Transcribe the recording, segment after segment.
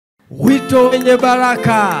Wito wenye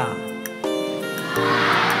baraka.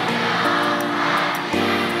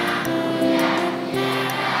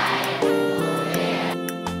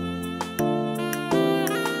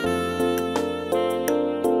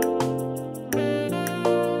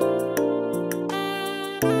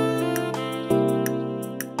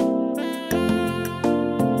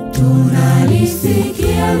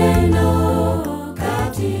 Tunalisikia neno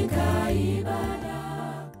katika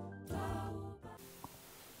ibada.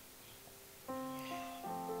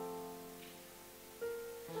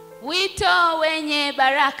 Wito wenye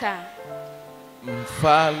baraka.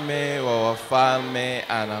 Mfalme wa wafalme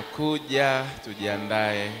anakuja,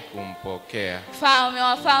 tujiandae kumpokea. Mfalme wa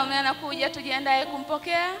wafalme anakuja, tujiandae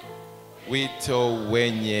kumpokea. Wito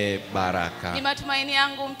wenye baraka. Ni matumaini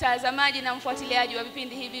yangu mtazamaji na mfuatiliaji wa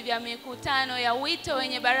vipindi hivi vya mikutano ya wito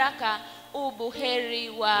wenye baraka, ubuheri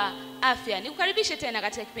wa afya. Nikukaribishe tena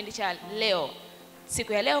katika kipindi cha leo.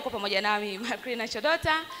 Siku ya leo kwa pamoja nami Makrina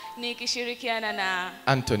Chodota nikishirikiana na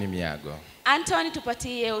Anthony Miago. Anthony,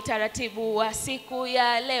 tupatie utaratibu wa siku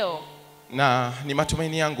ya leo. Na ni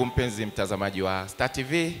matumaini yangu mpenzi mtazamaji wa Star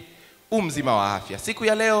TV, mzima wa afya. Siku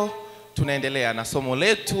ya leo tunaendelea na somo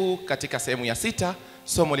letu katika sehemu ya 6,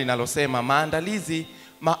 somo linalosema maandalizi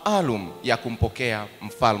maalum ya kumpokea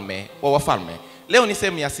mfalme wa wafalme. Leo ni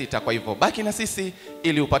sehemu ya 6, kwa hivyo baki na sisi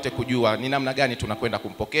ili upate kujua ni namna gani tunakwenda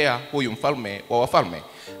kumpokea huyu mfalme wa wafalme.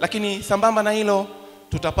 Lakini sambamba na hilo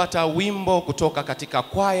tutapata wimbo kutoka katika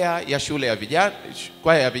kwaya ya shule ya vijana,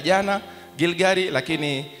 kwaya ya vijana Gilgal,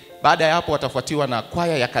 lakini baada ya hapo watafuatiwa na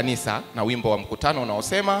kwaya ya kanisa na wimbo wa mkutano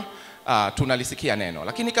unaosema tunalisikia neno.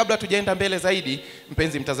 Lakini kabla tujaenda mbele zaidi,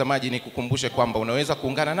 mpenzi mtazamaji, ni kukumbushe kwamba unaweza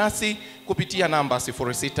kuungana nasi kupitia namba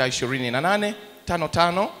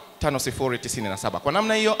 0628555097. Kwa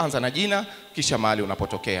namna hiyo, anza na jina kisha mahali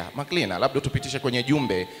unapotokea. Maklina, labda tupitishe kwenye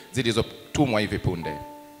jumbe zilizotumwa hivi punde.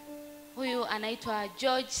 Huyu anaitwa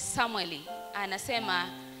George Samueli, anasema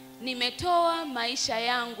nimetoa maisha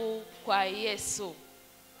yangu kwa Yesu.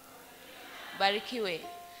 Barikiwe.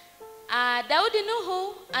 Daudi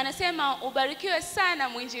Nuhu anasema ubarikiwe sana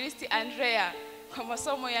Mwinjilisti Andrea kwa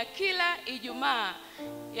masomo ya kila Ijumaa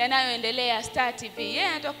yanayoendelea Star TV. Yeye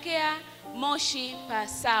anatokea Moshi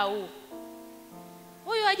Pasau.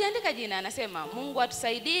 Huyu hajaandika jina, anasema Mungu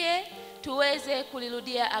atusaidie tuweze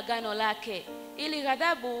kulirudia agano lake ili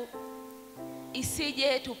ghadhabu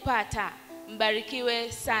isije tupata.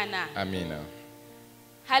 Mbarikiwe sana. Amina.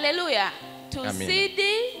 Haleluya.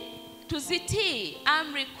 Tuzitii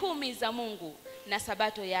amri 10 za Mungu na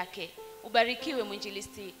sabato yake. Ubarikiwe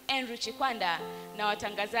Mwinjilisti Andrew Chikwanda na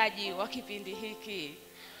watangazaji wa kipindi hiki.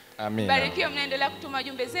 Amina. Barikiwe, mnaendelea kutuma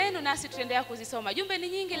jumbe zenu nasi tutaendelea kuzisoma. Jumbe ni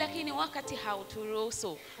nyingi lakini wakati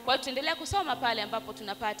hauturuhusu. Kwa hiyo tutaendelea kusoma pale ambapo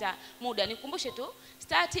tunapata muda. Nikukumbushe tu,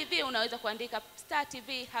 Star TV unaweza kuandika Star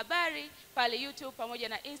TV habari pale YouTube pamoja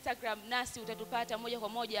na Instagram, nasi utatupata moja kwa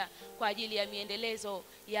moja kwa ajili ya miendelezo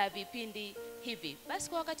ya vipindi hivi. Basi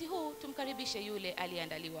kwa wakati huu tumkaribishe yule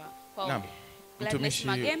aliyeandaliwa kwa ombi. Mtumishi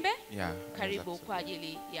Magembe, karibu kwa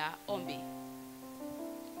ajili ya ombi.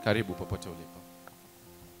 Karibu popote ulipo.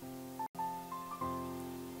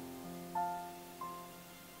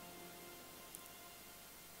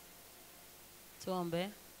 Tuombe.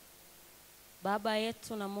 Baba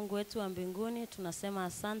yetu na Mungu wetu wa mbinguni, tunasema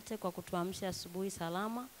asante kwa kutuamsha asubuhi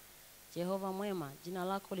salama. Jehova mwema, jina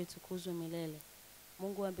lako litukuzwe milele.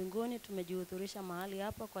 Mungu wa mbinguni, tumejihudhurisha mahali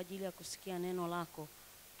hapa kwa ajili ya kusikia neno lako.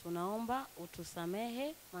 Tunaomba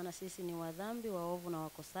utusamehe, maana sisi ni wadhambi, waovu na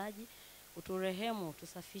wakosaji. Uturehemu,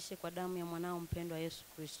 tusafishe kwa damu ya mwanao mpendwa Yesu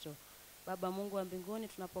Kristo. Baba Mungu wa mbinguni,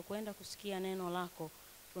 tunapokwenda kusikia neno lako,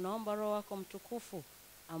 tunaomba Roho wako mtukufu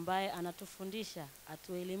ambaye anatufundisha,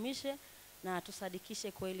 atuelimishe na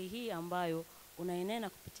atusadikishe kweli hii ambayo unainena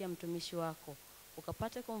kupitia mtumishi wako.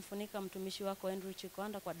 Ukapate kumfunika mtumishi wako Andrew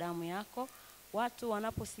Chikwanda kwa damu yako. Watu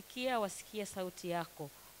wanaposikia wasikie sauti yako.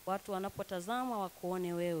 Watu wanapotazama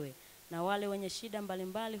wakuone wewe. Na wale wenye shida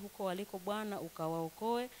mbalimbali huko waliko Bwana,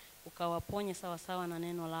 ukawaokoe, ukawaponye sawa sawa na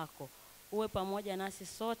neno lako. Uwe pamoja nasi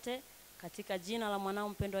sote katika jina la mwanao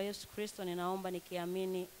mpendwa Yesu Kristo ninaomba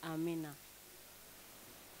nikiamini, amina.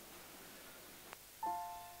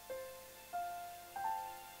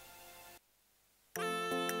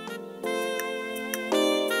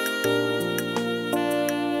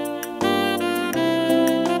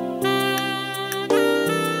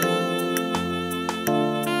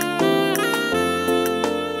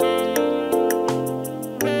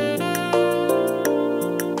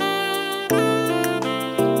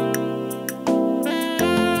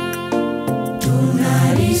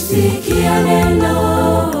 Tunalisikia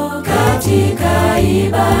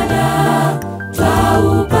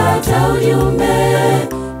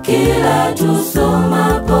kila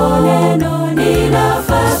tusomapo neno ni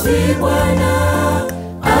nafasi Bwana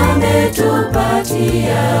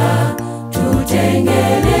ametupatia,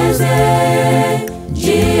 tutengeneze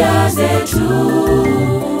njia zetu,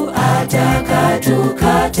 ataka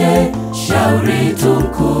tukate shauri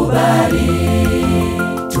tumkubali.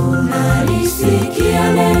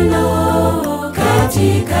 Tunalisikia neno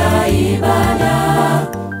katika ibada,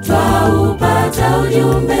 twaupata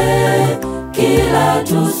ujumbe kila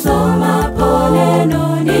tusomapo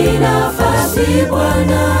neno ni nafasi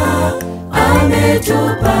Bwana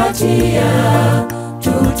ametupatia,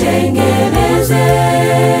 tutengeneze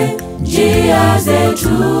njia zetu,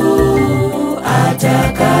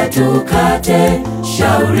 ataka tukate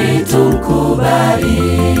shauri tumkubali.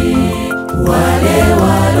 Wale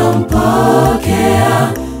walompokea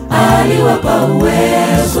aliwapa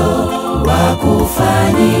uwezo wa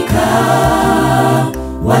kufanyika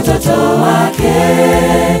watoto wake.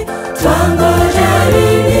 Twangoja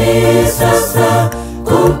nini sasa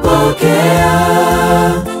kumpokea?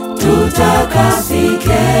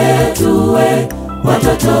 Tutakasike tuwe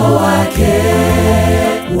watoto wake.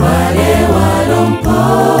 Wale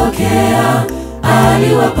walompokea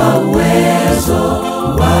aliwapa uwezo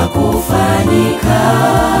wa kufanyika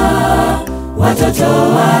watoto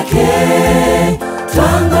wake.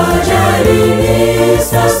 Twangoja nini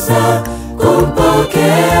sasa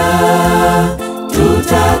kumpokea?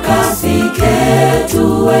 Tutakasike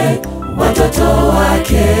tuwe watoto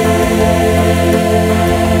wake.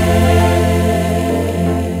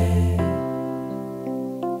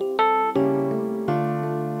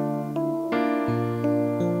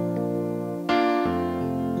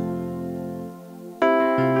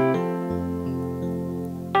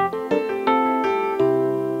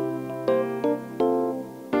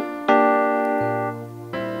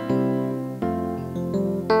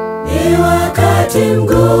 Wakati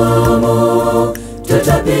mgumu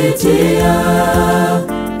tutapitia,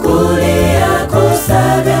 kulia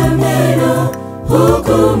kusaga meno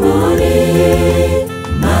hukumuni.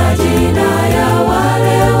 Majina ya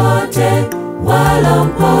wale wote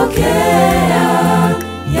walompokea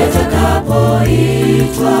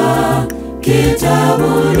yatakapoitwa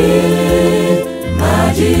kitabuni,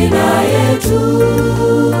 majina yetu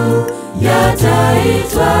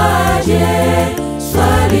yataitwaje?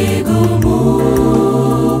 Swali gumu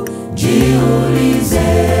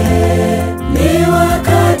jiulize. Ni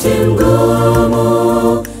wakati mgumu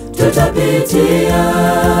tutapitia,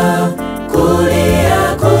 kulia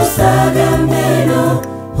kusaga meno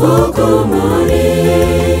hukumuni.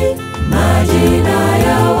 Majina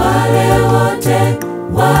ya wale wote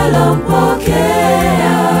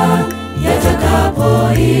walompokea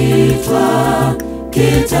yatakapoitwa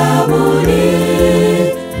kitabuni,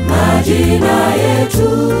 majina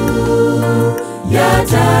yetu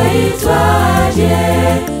yataitwaje?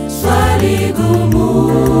 Swali gumu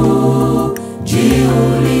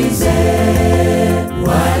jiulize.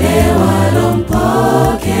 Wale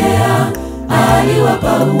walompokea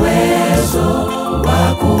aliwapa uwezo wa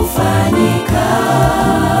kufanyika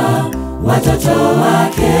watoto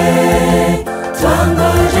wake.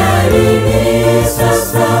 Twangoja nini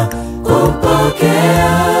sasa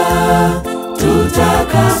kumpokea?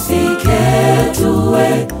 Tutakasike tuwe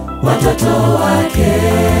watoto wake.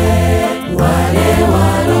 Wale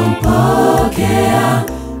walompokea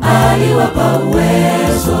aliwapa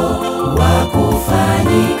uwezo wa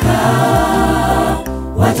kufanyika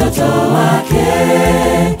watoto wake.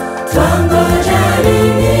 Twangoja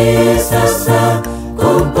nini sasa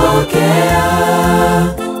kumpokea?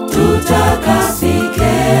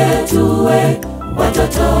 Tutakasike tuwe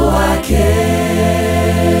watoto wake.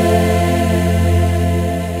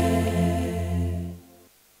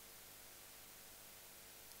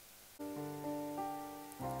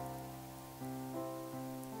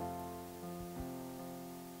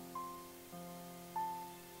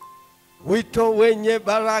 Wito wenye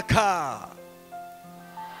baraka.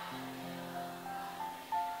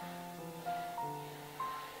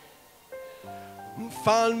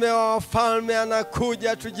 Mfalme wa wafalme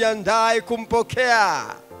anakuja, tujiandae kumpokea.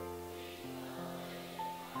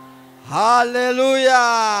 Haleluya,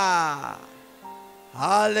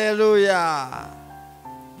 haleluya.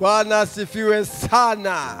 Bwana asifiwe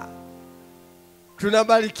sana,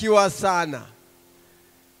 tunabarikiwa sana.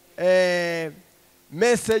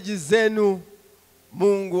 Message zenu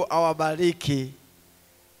Mungu awabariki,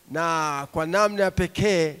 na kwa namna ya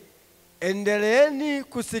pekee endeleeni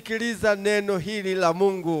kusikiliza neno hili la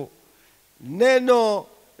Mungu, neno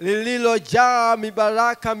lililojaa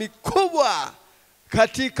mibaraka mikubwa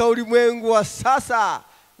katika ulimwengu wa sasa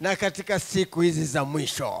na katika siku hizi za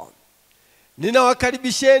mwisho.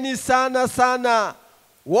 Ninawakaribisheni sana sana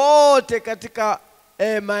wote katika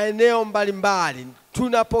maeneo mbalimbali.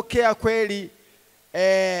 Tunapokea kweli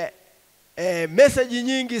message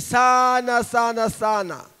nyingi sana sana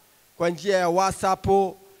sana kwa njia ya WhatsApp,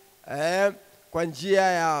 kwa njia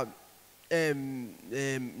ya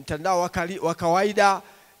mtandao wa kawaida.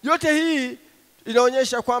 Yote hii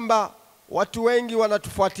inaonyesha kwamba watu wengi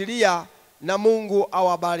wanatufuatilia, na Mungu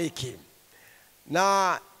awabariki.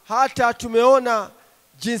 Na hata tumeona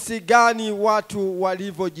jinsi gani watu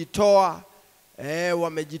walivyojitoa.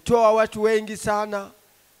 Wamejitoa watu wengi sana.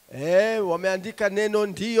 Wameandika neno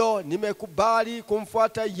ndio, nimekubali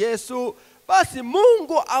kumfuata Yesu. Basi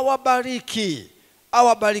Mungu awabariki,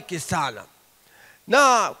 awabariki sana.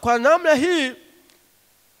 Na kwa namna hii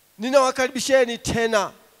ninawakaribisheni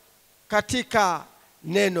tena katika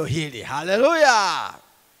neno hili. Haleluya!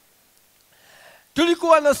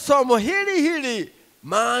 Tulikuwa na somo hili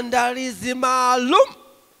maandalizi maalum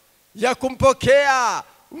ya kumpokea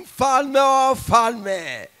Mfalme wa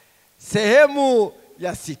Wafalme, sehemu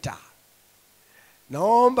ya 6.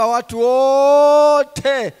 Naomba watu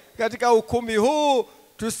wote katika ukumbi huu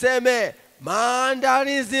tuseme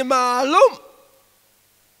maandalizi maalum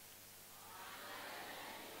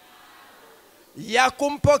ya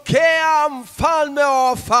kumpokea Mfalme wa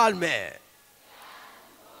Wafalme.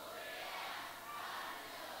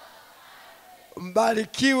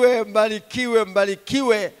 Mbarikiwe, mbarikiwe,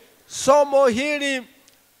 mbarikiwe. Somo hili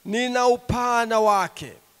lina upana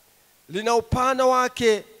wake. Lina upana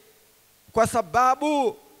wake kwa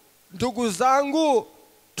sababu, ndugu zangu,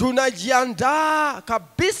 tunajiandaa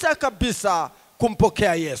kabisa kabisa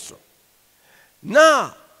kumpokea Yesu.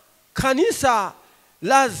 Na kanisa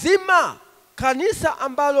lazima, kanisa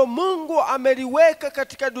ambalo Mungu ameliweka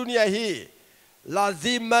katika dunia hii,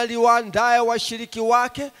 lazima liwaandae washiriki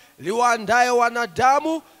wake, liwaandae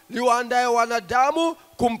wanadamu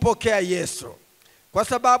kumpokea Yesu. Kwa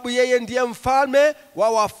sababu yeye ndiye mfalme wa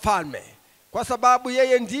wafalme. Kwa sababu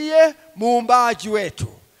yeye ndiye muumbaji wetu.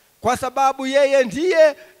 Kwa sababu yeye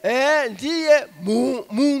ndiye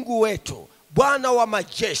Mungu wetu, Bwana wa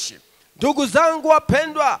majeshi. Ndugu zangu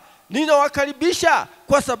wapendwa, ninawakaribisha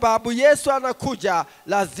kwa sababu Yesu anakuja,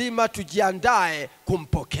 lazima tujiandae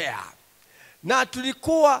kumpokea. Na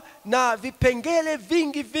tulikuwa na vipengele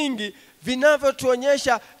vingi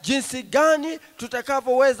vinavyotuonyesha jinsi gani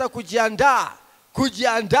tutakavyoweza kujiandaa.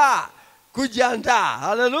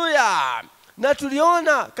 Haleluya! Na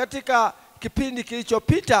tuliona katika kipindi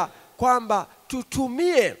kilichopita kwamba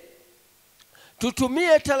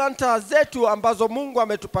tutumie talanta zetu ambazo Mungu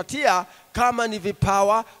ametupatia, kama ni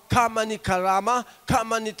vipawa, kama ni karama,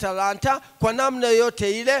 kama ni talanta, kwa namna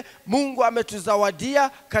yote ile Mungu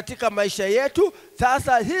ametuzawadia katika maisha yetu.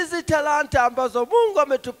 Sasa hizi talanta ambazo Mungu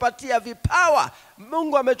ametupatia, vipawa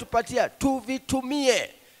Mungu ametupatia,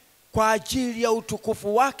 tuvitumie kwa ajili ya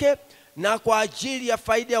utukufu wake na kwa ajili ya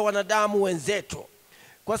faida ya wanadamu wenzetu.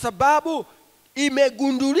 Kwa sababu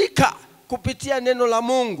imegundulika kupitia neno la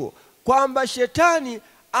Mungu kwamba shetani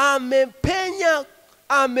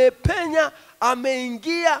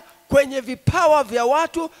ameingia kwenye vipawa vya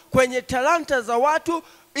watu, kwenye talanta za watu,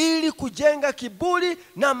 ili kujenga kiburi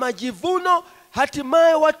na majivuno.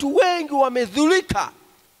 Hatimaye watu wengi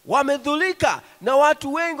wamedhulika, na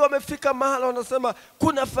watu wengi wamefika mahali wanasema,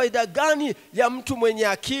 kuna faida gani ya mtu mwenye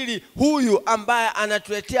akili huyu ambaye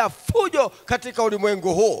anatuletea fujo katika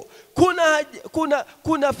ulimwengu huu?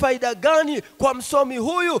 Kuna faida gani kwa msomi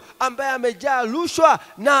huyu ambaye amejaa rushwa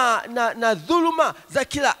na dhuluma za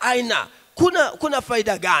kila aina? Kuna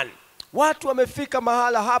faida gani? Watu wamefika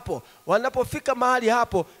mahala hapo. Wanapofika mahali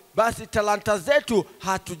hapo, basi talanta zetu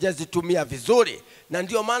hatujazitumia vizuri. Na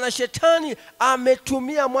ndio maana shetani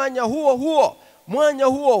ametumia mwanya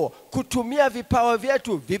huo kutumia vipawa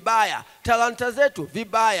vyetu vibaya, talanta zetu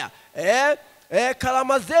vibaya,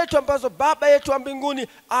 karama zetu ambazo Baba yetu wa mbinguni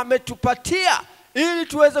ametupatia, ili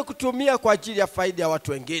tuweze kutumia kwa ajili ya faida ya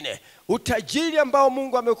watu wengine. Utajiri ambao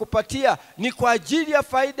Mungu amekupatia ni kwa ajili ya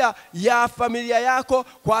faida ya familia yako,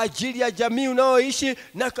 kwa ajili ya jamii unayoishi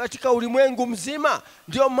na katika ulimwengu mzima.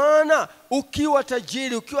 Ndio maana ukiwa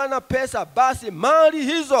tajiri, ukiwa na pesa, basi mali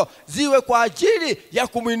hizo ziwe kwa ajili ya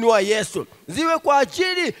kumwinua Yesu, ziwe kwa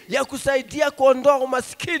ajili ya kusaidia kuondoa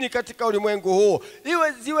umaskini katika ulimwengu huu,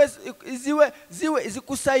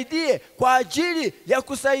 zikusaidie kwa ajili ya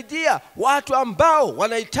kusaidia watu ambao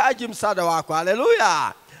wanahitaji msaada wako.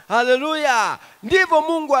 Haleluya! Haleluya! Ndivyo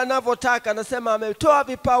Mungu anavyotaka. Anasema ametoa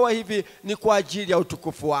vipawa hivi ni kwa ajili ya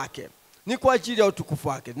utukufu wake. Ni kwa ajili ya utukufu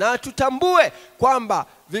wake. Na tutambue kwamba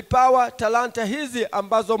vipawa, talanta hizi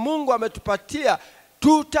ambazo Mungu ametupatia,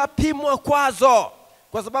 tutapimwa kwazo.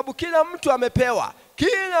 Kwa sababu kila mtu amepewa,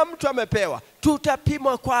 kila mtu amepewa,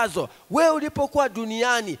 tutapimwa kwazo. Wewe ulipokuwa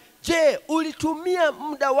duniani, je, ulitumia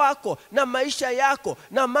muda wako na maisha yako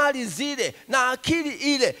na mali zile na akili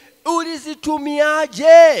ile,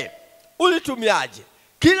 ulizitumiaje? Ulitumiaje?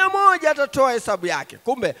 Kila mmoja atatoa hesabu yake.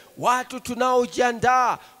 Kumbe watu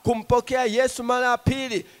tunaojiandaa kumpokea Yesu mara ya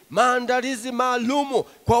pili, maandalizi maalumu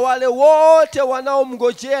kwa wale wote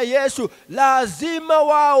wanaomngojea Yesu, lazima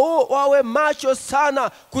wawe macho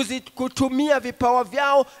sana kutumia vipawa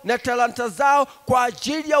vyao na talanta zao kwa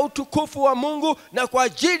ajili ya utukufu wa Mungu na kwa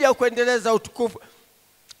ajili ya kuendeleza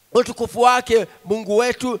utukufu wake Mungu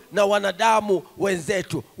wetu na wanadamu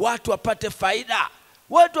wenzetu. Watu wapate faida.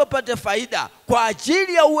 Watu wapate faida kwa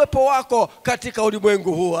ajili ya uwepo wako katika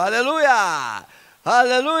ulimwengu huu. Haleluya!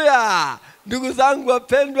 Haleluya! Ndugu zangu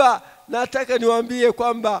wapendwa, nataka niwaambie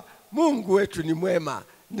kwamba Mungu wetu ni mwema.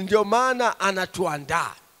 Ndio maana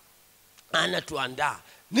anatuandaa.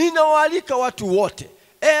 Ninawaalika watu wote,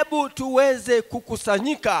 hebu tuweze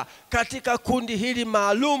kukusanyika katika kundi hili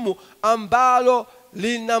maalumu ambalo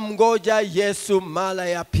linamngoja Yesu mara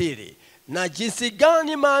ya pili. Na jinsi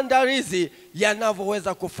gani maandalizi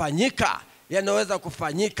yanaweza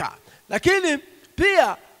kufanyika. Lakini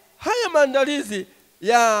pia haya maandalizi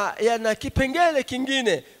yana kipengele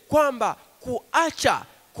kingine kwamba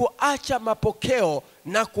kuacha mapokeo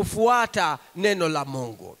na kufuata neno la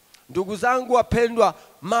Mungu. Ndugu zangu wapendwa,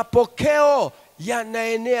 mapokeo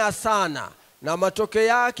yanaenea sana, na matokeo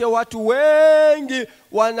yake watu wengi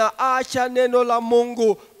wanaacha neno la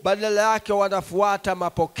Mungu, badala yake wanafuata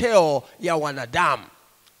mapokeo ya wanadamu.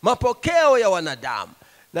 Mapokeo ya wanadamu.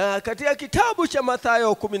 Na katika kitabu cha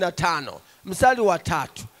Mathayo 15 mstari wa 3,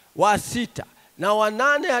 wa 6 na wa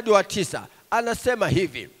 8 hadi wa 9 anasema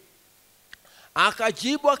hivi: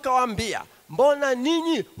 akajibu akawaambia, mbona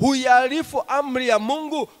ninyi huiarifu amri ya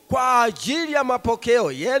Mungu kwa ajili ya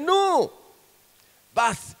mapokeo yenu?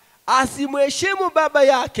 Basi asimheshimu baba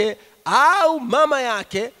yake au mama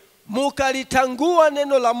yake, mukalitangua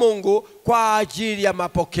neno la Mungu kwa ajili ya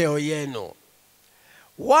mapokeo yenu.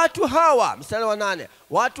 Watu hawa, mstari wa 8,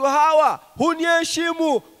 watu hawa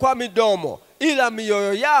huniheshimu kwa midomo, ila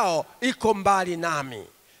mioyo yao iko mbali nami.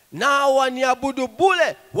 Nao waniabudu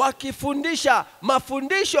bure, wakifundisha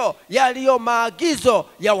mafundisho yaliyo maagizo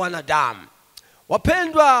ya wanadamu.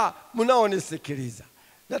 Wapendwa mnaonisikiliza,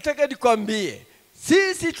 nataka nikwambie,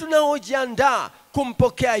 sisi tunaojiandaa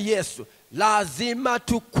kumpokea Yesu, lazima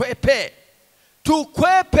tukwepe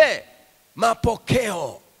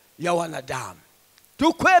mapokeo ya wanadamu.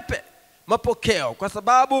 Tukwepe mapokeo, kwa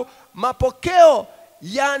sababu mapokeo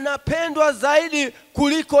yanapendwa zaidi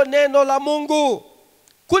kuliko neno la Mungu.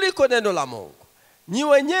 Nyi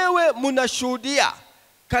wenyewe mnashuhudia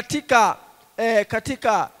katika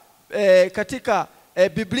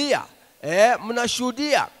Biblia,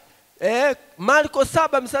 mnashuhudia Marko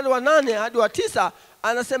 7 mstari wa 8 hadi wa 9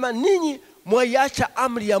 anasema, ninyi mwaiacha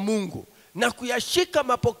amri ya Mungu na kuyashika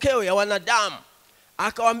mapokeo ya wanadamu.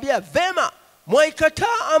 Akawaambia, vema,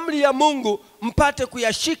 mwaikataa amri ya Mungu mpate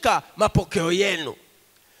kuyashika mapokeo yenu.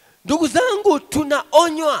 Ndugu zangu,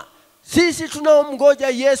 tunaonywa sisi tunaomngoja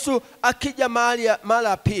Yesu akija mara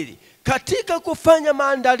ya pili, katika kufanya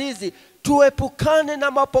maandalizi tuepukane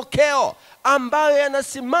na mapokeo ambayo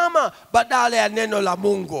yanasimama badala ya neno la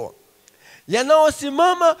Mungu.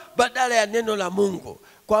 Yanaosimama badala ya neno la Mungu.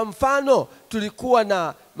 Kwa mfano, tulikuwa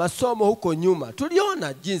na masomo huko nyuma,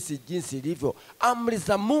 tuliona jinsi ilivyo amri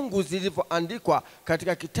za Mungu zilivyoandikwa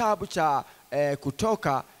katika kitabu cha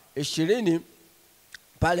Kutoka 20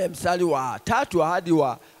 pale mstari wa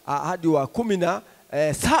 3 hadi wa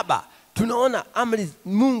 17. Tunaona amri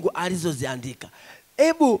Mungu alizoziandika.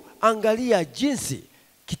 Hebu angalia jinsi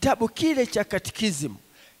kitabu kile cha Katikism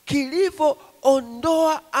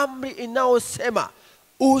kilivyoondoa amri inayosema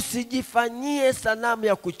usijifanyie sanamu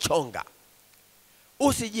ya kuchonga.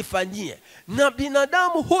 Usijifanyie. Na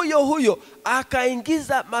binadamu huyo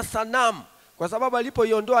akaingiza masanamu, kwa sababu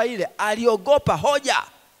alipoiondoa ile aliogopa hoja.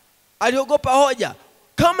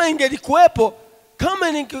 Kama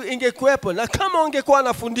ingekuwepo na kama ungekuwa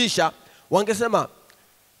anafundisha, wangesema,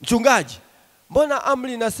 mchungaji, mbona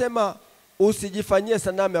amri inasema usijifanyie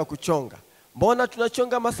sanamu ya kuchonga? Mbona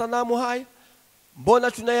tunachonga masanamu haya?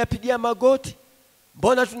 Mbona tunayapigia magoti?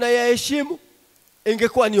 Mbona tunayaheshimu?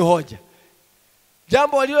 Ingekuwa ni hoja.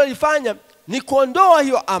 Jambo walilolifanya ni kuondoa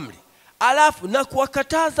hiyo amri, alafu na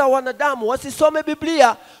kuwakataza wanadamu wasisome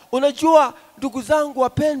Biblia. Unajua ndugu zangu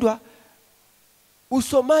wapendwa,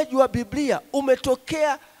 usomaji wa Biblia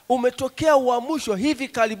umetokea uamsho hivi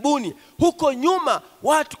karibuni. Huko nyuma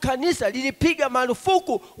kanisa lilipiga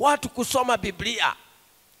marufuku watu kusoma Biblia.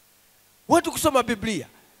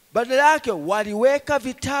 Badala yake waliweka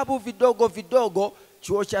vitabu vidogo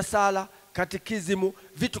chuo cha sala, katekizimu,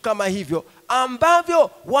 vitu kama hivyo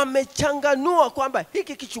ambavyo wamechanganua kwamba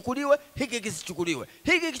hiki kichukuliwe, hiki kisichukuliwe,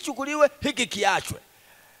 hiki kichukuliwe, hiki kiachwe.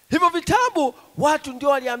 Hivyo vitabu watu ndio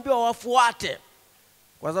waliambiwa wafuate,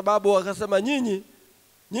 kwa sababu wakasema nyinyi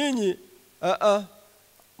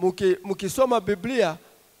mkisoma Biblia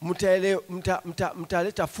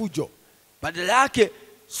mtaleta fujo. Badala yake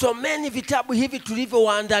someni vitabu hivi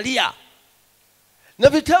tulivyowaandalia. Na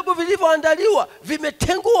vitabu vilivyoandaliwa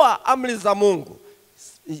vimetengua amri za Mungu.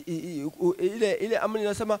 Ile amri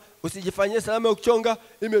inasema usijifanyie sanamu ya kuchonga,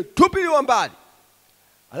 imetupiliwa mbali.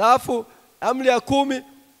 Alafu amri ya 10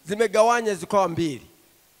 zimegawanya zikawa 2.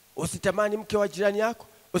 Usitamani mke wa jirani yako,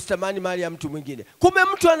 usitamani mali ya mtu mwingine. Kumbe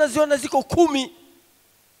mtu anaziona ziko 10.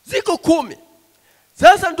 Ziko 10.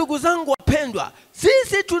 Sasa ndugu zangu wapendwa,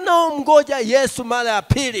 sisi tunaomngoja Yesu mara ya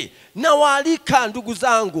pili, na waalika ndugu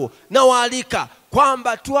zangu, na waalika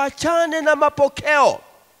kwamba tuachane na mapokeo,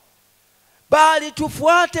 bali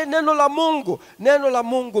tufuate neno la Mungu. Neno la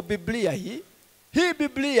Mungu, Biblia hii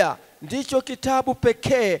Biblia ndicho kitabu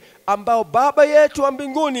pekee ambao Baba yetu wa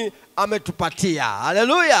mbinguni ametupatia.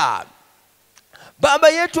 Haleluya! Baba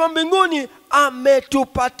yetu wa mbinguni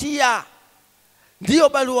ametupatia, ndiyo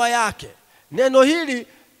barua yake. Neno hili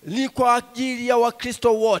ni kwa ajili ya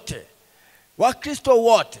Wakristo wote. Wakristo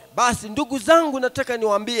wote. Basi ndugu zangu, nataka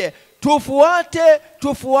niwaambie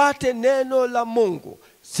tufuate neno la Mungu.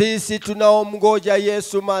 Sisi tunaomngoja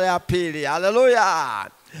Yesu mara ya pili. Haleluya!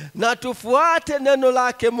 Na tufuate neno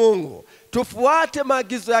lake Mungu. Tufuate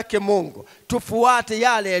maagizo yake Mungu. Tufuate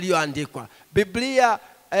yale yaliyoandikwa. Biblia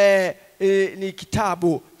ni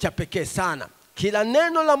kitabu cha pekee sana. Kila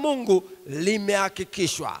neno la Mungu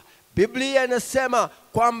limehakikishwa. Biblia inasema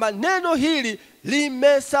kwamba neno hili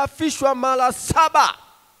limesafishwa mara 7.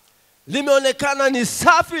 Limeonekana ni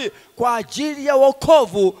safi kwa ajili ya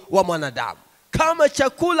wokovu wa mwanadamu, kama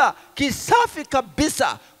chakula kisafi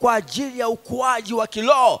kabisa kwa ajili ya ukuaji wa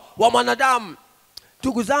kiroho wa mwanadamu.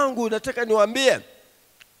 Ndugu zangu, nataka niwaambie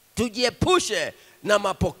tujiepushe na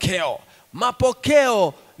mapokeo.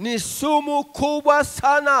 Mapokeo ni sumu kubwa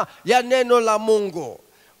sana ya neno la Mungu.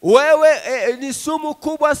 Wewe ni sumu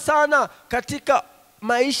kubwa sana katika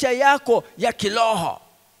maisha yako ya kiroho.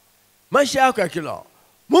 Maisha yako ya kiroho.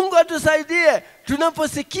 Mungu atusaidie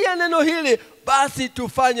tunaposikia neno hili, basi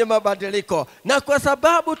tufanye mabadiliko. Na kwa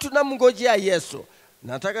sababu tunamngojea Yesu,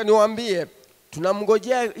 nataka niwaambie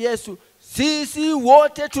tunamngojea Yesu. Sisi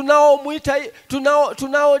wote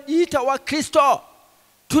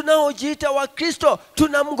tunaojiita Wakristo,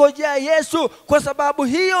 tunamngojea Yesu, kwa sababu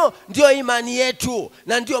hiyo ndio imani yetu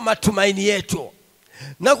na ndio matumaini yetu.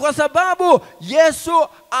 Na kwa sababu Yesu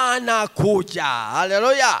anakuja.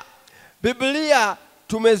 Haleluya! Biblia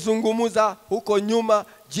tumezungumza huko nyuma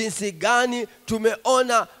jinsi gani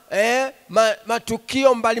tumeona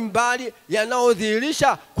matukio mbalimbali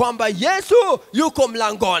yanayodhihirisha kwamba Yesu yuko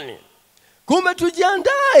mlangoni. Kumbe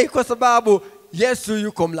tujiandae, kwa sababu Yesu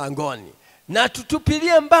yuko mlangoni, na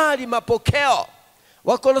tutupilie mbali mapokeo.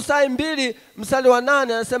 Wakolosai 2:8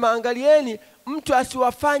 anasema, angalieni mtu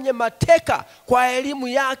asiwafanye mateka kwa elimu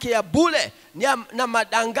yake ya bure na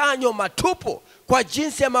madanganyo matupu, kwa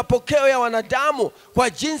jinsi ya mapokeo ya wanadamu, kwa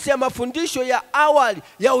jinsi ya mafundisho ya awali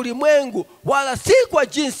ya ulimwengu, wala si kwa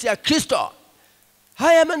jinsi ya Kristo.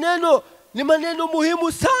 Haya maneno ni maneno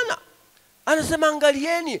muhimu sana. Anasema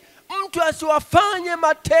angalieni mtu asiwafanye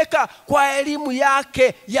mateka kwa elimu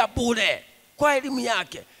yake ya bure. Kwa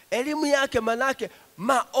elimu yake manake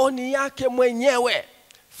maoni yake mwenyewe,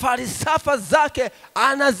 falsafa zake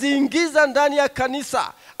anaziingiza ndani ya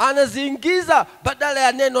kanisa, anaziingiza badala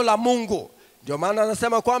ya neno la Mungu. Ndio maana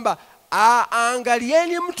anasema kwamba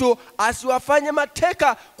angalieni mtu asiwafanye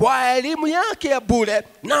mateka kwa elimu yake ya bure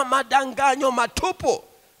na madanganyo matupu.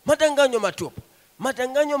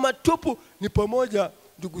 Madanganyo matupu ni pamoja,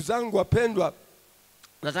 ndugu zangu wapendwa,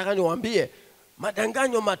 nataka niwaambie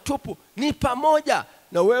madanganyo matupu ni pamoja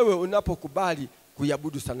na wewe unapokubali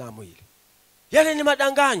kuiabudu sanamu hili. Yale ni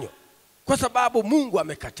madanganyo, kwa sababu Mungu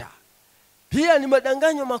amekataa. Pia ni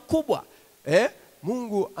madanganyo makubwa.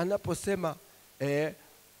 Mungu anaposema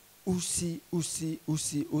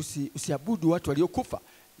usiabudu watu waliokufa.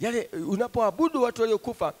 Yale unapoabudu watu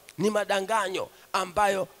waliokufa ni madanganyo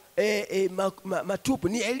ambayo matupu,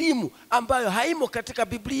 ni elimu ambayo haimo katika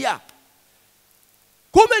Biblia.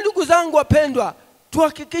 Kumbe ndugu zangu wapendwa,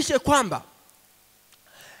 tuhakikishe kwamba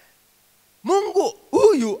Mungu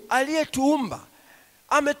huyu aliyetuumba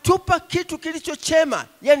ametupa kitu kilicho chema,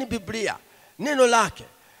 yani Biblia, neno lake.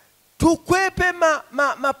 Tukwepe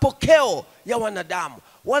mapokeo ya wanadamu.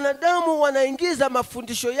 Wanadamu wanaingiza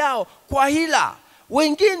mafundisho yao kwa hila.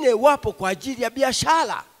 Wengine wapo kwa ajili ya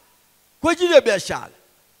biashara. kwa ajili ya biashara.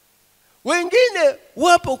 Wengine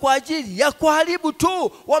wapo kwa ajili ya kuharibu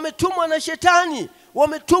tu, wametumwa na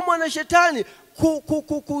shetani,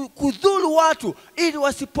 kudhuru watu ili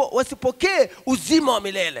wasipokee uzima wa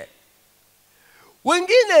milele.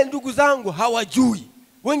 Wengine ndugu zangu hawajui,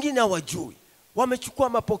 wamechukua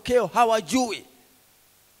mapokeo, hawajui.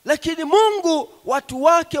 Lakini Mungu watu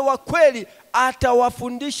wake wa kweli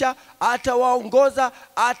atawafundisha, atawaongoza,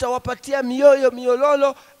 atawapatia mioyo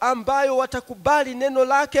miololo ambayo watakubali neno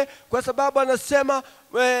lake, kwa sababu anasema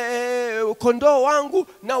kondoo wangu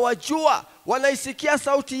na wajua, wanaisikia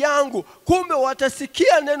sauti yangu. Kumbe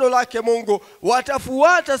watasikia neno lake Mungu,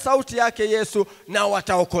 watafuata sauti yake Yesu na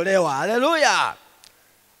wataokolewa. Haleluya,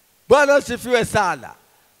 Bwana asifiwe sana.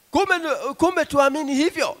 Kumbe tuamini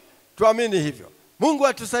hivyo. Mungu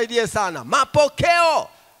atusaidie sana.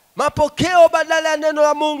 Mapokeo badala ya neno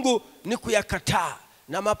la Mungu ni kuyakataa.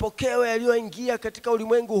 Na mapokeo yaliyoingia katika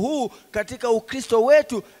ulimwengu huu, katika Ukristo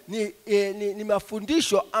wetu ni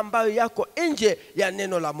mafundisho ambayo yako nje ya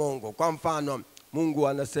neno la Mungu. Kwa mfano, Mungu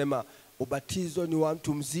anasema ubatizo ni wa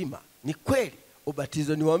mtu mzima. Ni kweli,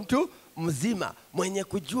 ubatizo ni wa mtu mzima mwenye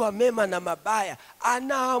kujua mema na mabaya.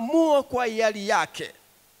 Anaamua kwa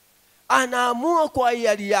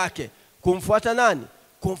hiari yake kumfuata nani?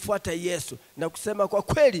 Kumfuata Yesu, na kusema kwa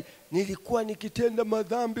kweli nilikuwa nikitenda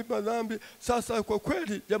madhambi. Sasa kwa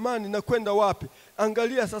kweli jamani, nakwenda wapi?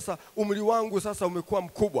 Angalia sasa, umri wangu sasa umekuwa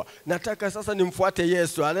mkubwa, nataka sasa nimfuate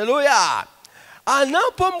Yesu. Haleluya.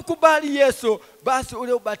 Anapomkubali Yesu, basi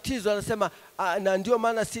ule ubatizo anasema, na ndio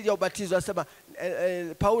maana siri ya ubatizo anasema,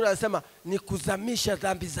 Paulo anasema ni kuzamisha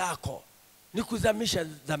dhambi zako.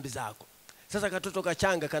 Sasa katoto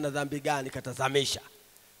kachanga kana dhambi gani katazamisha?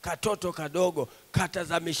 Katoto kadogo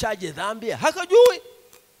katazamishaje dhambi? Hakajui.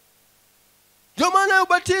 Ndio maana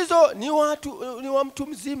ubatizo ni wa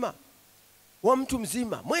mtu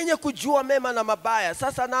mzima, mwenye kujua mema na mabaya.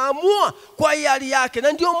 Sasa naamua kwa hiari yake,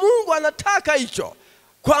 na ndio Mungu anataka hicho,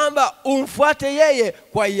 kwamba umfuate yeye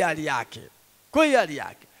kwa hiari yake.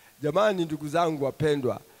 Jamani, ndugu zangu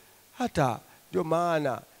wapendwa, hata ndio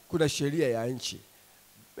maana kuna sheria ya nchi.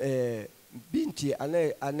 Binti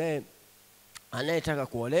anayetaka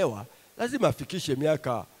kuolewa lazima afikishe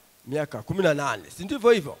miaka 18, si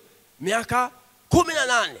ndivyo hivyo? Miaka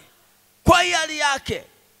 18. Kwa hiari yake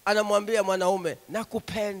anamwambia mwanaume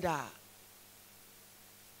nakupenda.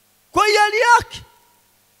 Kwa hiari yake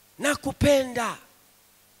nakupenda.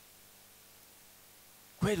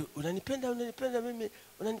 Kweli unanipenda mimi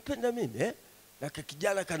Na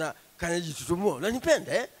kijana kanajitutumua,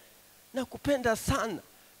 unanipenda nakupenda sana,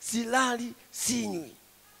 silali sinywi,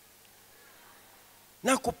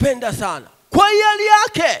 nakupenda sana. Kwa hiari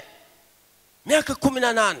yake miaka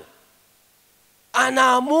 18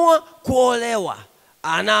 anaamua kuolewa,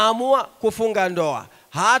 anaamua kufunga ndoa.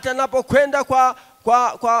 Hata anapokwenda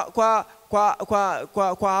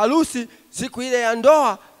kwa harusi, siku ile ya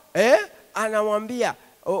ndoa,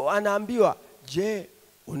 anaambiwa, je,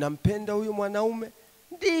 unampenda huyu mwanaume?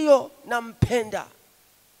 Ndiyo,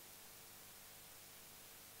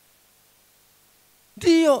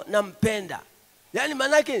 nampenda. Yaani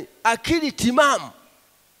manake akili timamu.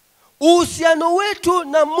 Uhusiano wetu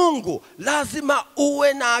na Mungu lazima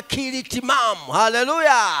uwe na akili timamu.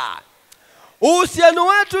 Haleluya. Uhusiano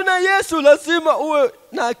wetu na Yesu lazima uwe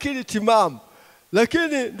na akili timamu.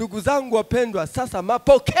 Lakini ndugu zangu wapendwa, sasa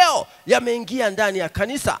mapokeo yameingia ndani ya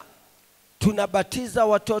kanisa. Tunabatiza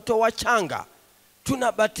watoto wachanga.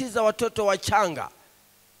 Tunabatiza watoto wachanga.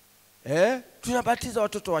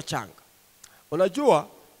 Unajua,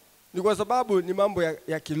 ni kwa sababu ni mambo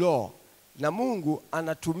ya kiroho, na Mungu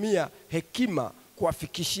anatumia hekima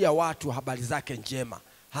kuwafikishia watu habari zake njema.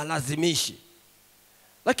 Halazimishi.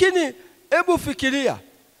 Lakini hebu fikiria,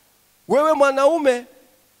 wewe mwanaume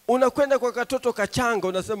unakwenda kwa katoto kachanga,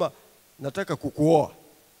 unasema nataka kukuoa.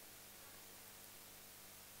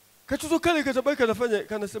 Katoto kale katabaki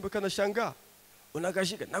kanasema, kanashangaa.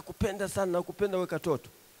 Unakashika, nakupenda sana, nakupenda wewe katoto.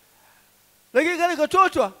 Lakini kale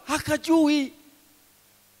katoto hakajui.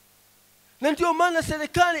 Na ndio maana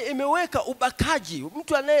serikali imeweka ubakaji.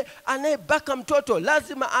 Mtu anayebaka mtoto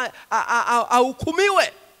lazima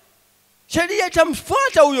ahukumiwe. Sheria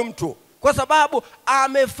itamfuata huyo mtu, kwa sababu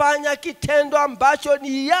amefanya kitendo ambacho ni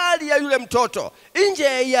hiari ya yule mtoto, nje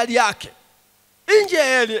ya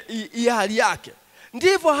hiari yake.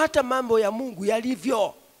 Ndivyo hata mambo ya Mungu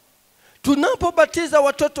yalivyo. Tunapobatiza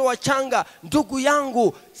watoto wachanga, ndugu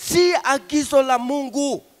yangu, si agizo la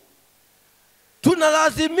Mungu.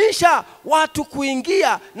 Tunalazimisha watu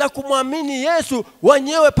kuingia na kumwamini Yesu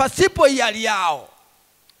wenyewe pasipo hiari yao.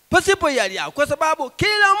 Kwa sababu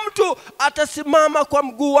kila mtu atasimama kwa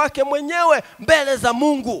mguu wake mwenyewe mbele za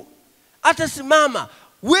Mungu. Atasimama.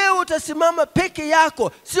 Wewe utasimama peke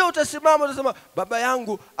yako, sio utasimama utasema baba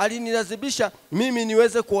yangu alinilazibisha mimi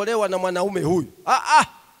niweze kuolewa na mwanaume huyu.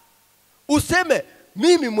 Useme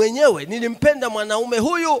mimi mwenyewe nilimpenda mwanaume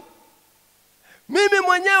huyu, mimi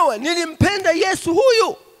mwenyewe nilimpenda Yesu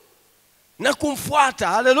huyu na kumfuata.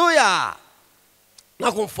 Haleluya,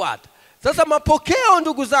 na kumfuata. Sasa mapokeo,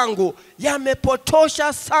 ndugu zangu,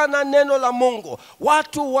 yamepotosha sana neno la Mungu.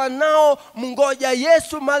 Watu wanao mngoja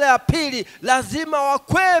Yesu mara ya pili lazima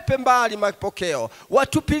wakwepe mbali mapokeo,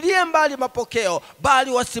 watupilie mbali mapokeo,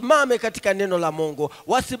 bali wasimame katika neno la Mungu,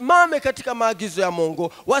 wasimame katika maagizo ya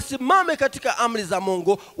Mungu, wasimame katika amri za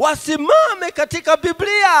Mungu, wasimame katika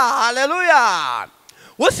Biblia. Haleluya,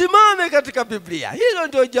 wasimame katika Biblia. Hilo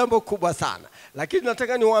ndio jambo kubwa sana. Lakini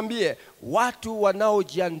nataka niwaambie watu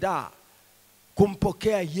wanaojiandaa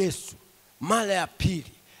kumpokea Yesu mara ya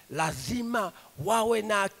pili lazima wawe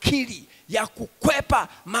na akili ya kukwepa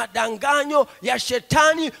madanganyo ya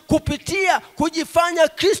shetani kupitia kujifanya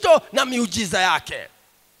Kristo na miujiza yake.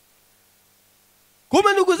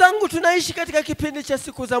 Kumbe ndugu zangu, tunaishi katika kipindi cha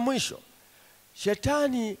siku za mwisho.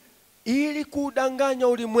 Shetani ili kudanganya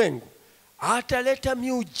ulimwengu ataleta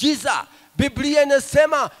miujiza. Biblia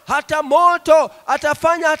inasema hata moto,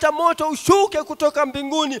 atafanya hata moto ushuke kutoka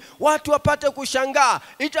mbinguni watu wapate kushangaa.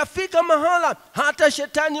 Itafika mahala hata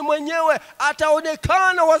shetani mwenyewe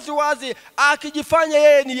ataonekana waziwazi akijifanya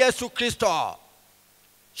yeye ni Yesu Kristo.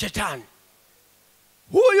 Shetani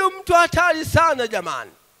huyu mtu hatari sana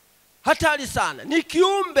jamani, hatari sana. Ni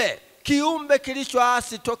kiumbe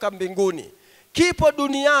kilichoasi toka mbinguni, kipo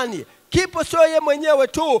duniani, kipo sio yeye mwenyewe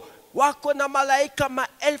tu, wako na malaika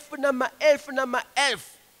maelfu na maelfu na maelfu.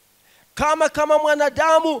 Kama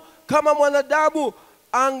mwanadamu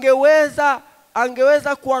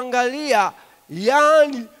angeweza kuangalia,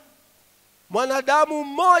 yani mwanadamu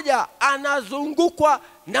mmoja anazungukwa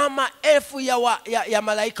na maelfu ya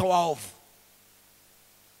malaika waovu,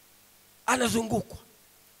 anazungukwa.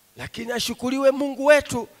 Lakini ashukuriwe Mungu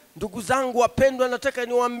wetu. Ndugu zangu wapendwa, nataka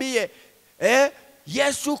niwaambie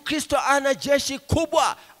Yesu Kristo ana jeshi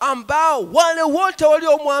kubwa ambao wale wote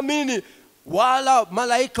waliomwamini wala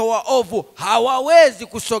malaika waovu hawawezi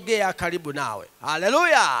kusogea karibu nawe.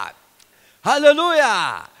 Haleluya,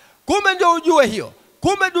 haleluya. Kumbe ndio ujue hiyo.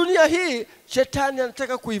 Kumbe dunia hii shetani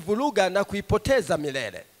anataka kuivuruga na kuipoteza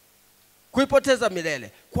milele. Kuipoteza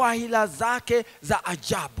milele kwa hila zake za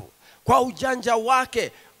ajabu, kwa ujanja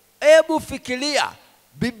wake. Hebu fikiria,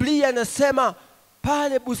 Biblia inasema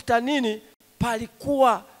pale bustanini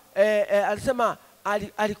palikuwa alisema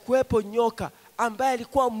alikuwepo nyoka ambaye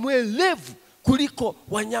alikuwa mwelevu kuliko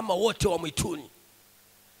wanyama wote wa mwituni.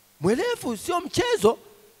 Mwelevu sio mchezo,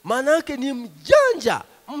 maana yake ni mjanja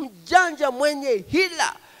mwenye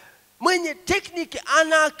hila, mwenye tekniki,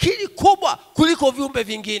 ana akili kubwa kuliko viumbe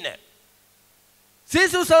vingine.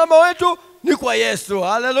 Sisi usalama wetu ni kwa Yesu.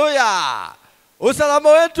 Haleluya, usalama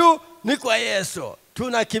wetu ni kwa Yesu,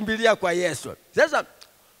 tunakimbilia kwa Yesu. Sasa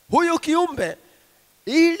huyu kiumbe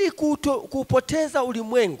ili kupoteza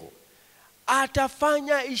ulimwengu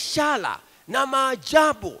atafanya ishara na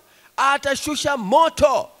maajabu, atashusha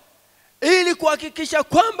moto ili kuhakikisha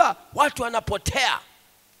kwamba watu wanapotea.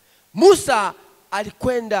 Musa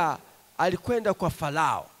alikwenda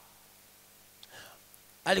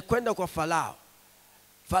kwa Farao.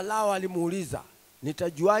 Farao alimuuliza,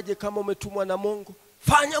 nitajuaje kama umetumwa na Mungu?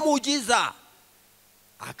 Fanya muujiza.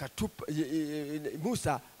 Akatupa,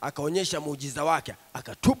 Musa akaonyesha muujiza wake,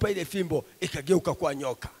 akatupa ile fimbo ikageuka kuwa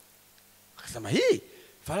nyoka. Akasema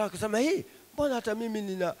Farao akasema mbona hata mimi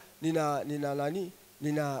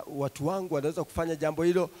nina watu wangu wanaweza kufanya jambo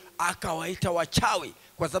hilo. Akawaita wachawi,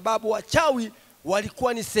 kwa sababu wachawi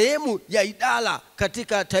walikuwa ni sehemu ya idara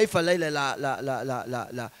katika taifa lile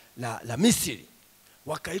la Misri.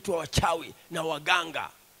 Wakaitwa wachawi na waganga.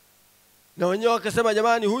 Na wenyewe wakasema,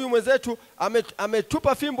 jamani, huyu mwenzetu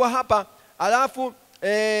ametupa fimbo hapa, alafu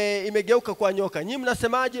imegeuka kwa nyoka. Nyinyi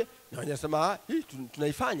mnasemaje? Na wenyewe wasema, hii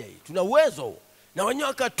tunaifanya, hii tuna uwezo. Na wenyewe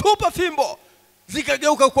wakatupa fimbo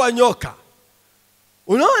zikageuka kwa nyoka.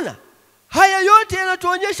 Unaona? Haya yote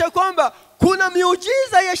yanatuonyesha kwamba kuna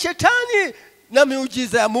miujiza ya shetani na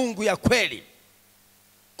miujiza ya Mungu ya kweli.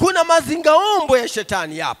 Kuna mazingaombo ya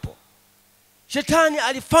shetani yapo. Shetani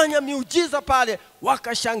alifanya miujiza pale,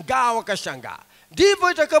 wakashangaa.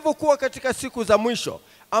 Ndivyo itakavyokuwa katika siku za mwisho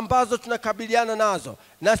ambazo tunakabiliana nazo.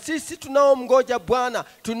 Na sisi tunaomngoja Bwana,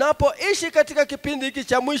 tunapoishi katika kipindi hiki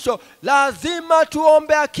cha mwisho, lazima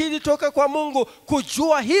tuombe akili toka kwa Mungu,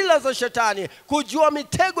 kujua hila za shetani, kujua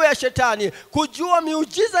mitego ya shetani, kujua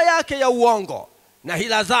miujiza yake ya uongo na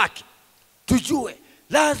hila zake. Tujue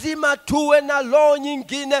Lazima tuwe na roho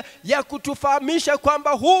nyingine ya kutufahamisha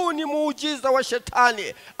kwamba huu ni muujiza wa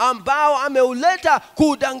shetani ambao ameuleta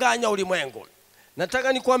kuudanganya ulimwengu.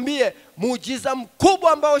 Nataka nikwambie muujiza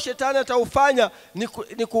mkubwa ambao shetani ataufanya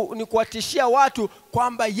ni kuwatishia watu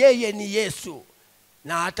kwamba yeye ni Yesu,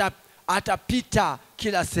 na atapita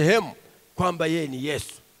kila sehemu kwamba yeye ni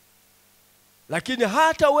Yesu. Lakini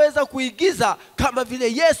hataweza kuigiza kama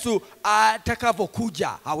vile Yesu atakavyokuja,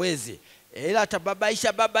 hawezi. Ila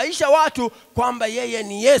atababaisha watu kwamba yeye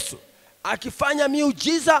ni Yesu, akifanya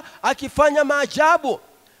miujiza, akifanya maajabu.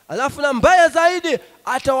 Alafu na mbaya zaidi,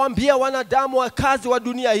 atawaambia wanadamu wakazi wa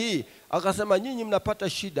dunia hii, akasema nyinyi mnapata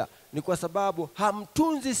shida ni kwa sababu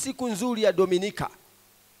hamtunzi siku nzuri ya Dominika.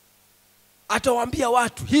 Atawaambia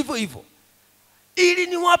watu hivyo hivyo, ili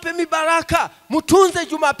niwape mibaraka, mtunze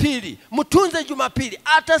Jumapili, mtunze Jumapili.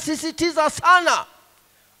 Atasisitiza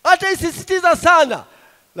sana.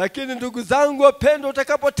 Lakini ndugu zangu wapendwa,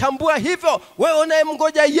 utakapotambua hivyo, wewe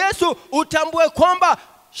unayemngoja Yesu, utambue kwamba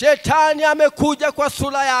shetani amekuja kwa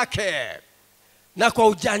sura yake na kwa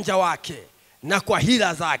ujanja wake na kwa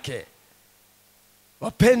hila zake.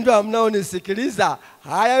 Wapendwa mnaonisikiliza,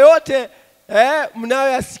 haya yote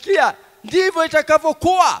mnayoyasikia ndivyo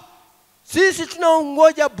itakavyokuwa. Sisi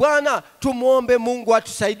tunaongoja Bwana, tumuombe Mungu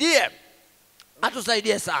atusaidie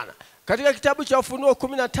sana. Katika kitabu cha Ufunuo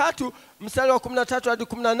 13 mstari wa 13 hadi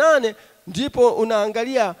 18 ndipo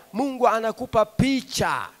unaangalia Mungu anakupa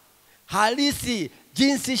picha halisi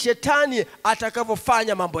jinsi shetani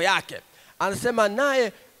atakavyofanya mambo yake. Anasema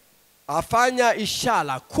naye afanya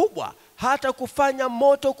ishara kubwa, hata kufanya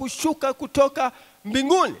moto kushuka kutoka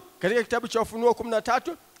mbinguni. Katika kitabu cha Ufunuo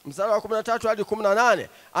 13 mstari wa 13 hadi 18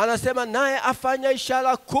 anasema naye afanya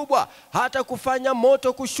ishara kubwa, hata kufanya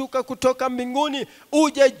moto kushuka kutoka mbinguni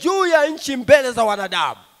uje juu ya nchi mbele za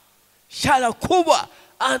wanadamu. Ishara kubwa,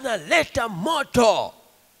 analeta moto.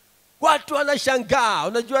 Watu wanashangaa.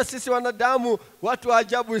 Unajua sisi wanadamu watu wa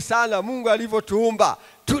ajabu sana, Mungu alivyotuumba.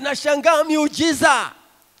 Tunashangaa miujiza,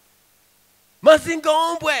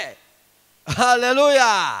 mazingaombwe.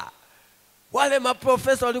 Haleluya! Wale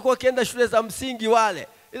maprofesa walikuwa kienda shule za msingi wale,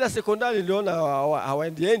 ila sekondari niliona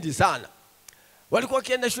hawaendiendi sana. Walikuwa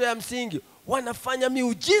kienda shule ya msingi, wanafanya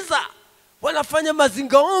miujiza, wanafanya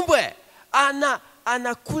mazingaombwe.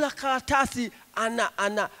 Anakula karatasi,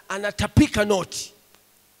 anatapika noti.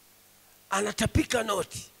 Anatapika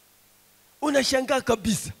noti. Unashangaa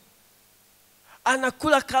kabisa.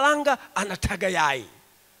 Anakula karanga, anataga yai.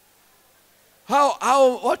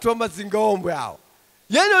 Hao watu wa mazingaombwe hao.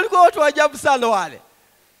 Yaani walikuwa watu wa ajabu sana wale.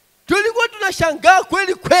 Tulikuwa tunashangaa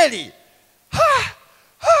kweli.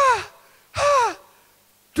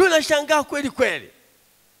 Tunashangaa kweli.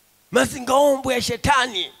 Mazingaombwe ya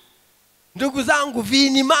shetani, ndugu zangu,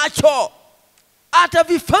 vini macho.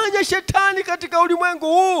 Atavifanya shetani katika ulimwengu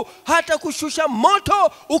huu, hata kushusha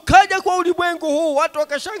moto ukaja kwa ulimwengu huu, watu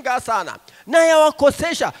wakashangaa sana. Naye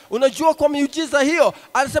awakosesha. Unajua kwa miujiza hiyo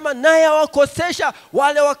anasema naye awakosesha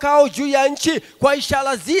wale wakao juu ya nchi kwa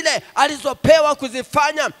ishara zile alizopewa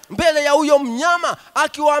kuzifanya mbele ya huyo mnyama,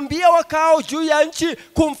 akiwaambia wakao juu ya nchi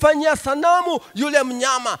kumfanyia sanamu yule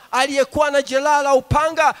mnyama aliyekuwa na jeraha la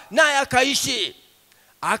upanga, naye akaishi.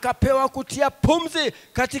 Akapewa kutia pumzi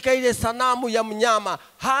katika ile sanamu ya mnyama,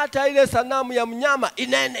 hata ile sanamu ya mnyama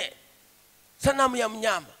inene. Sanamu ya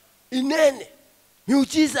mnyama inene.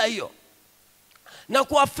 Miujiza hiyo. Na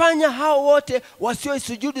kuwafanya hao wote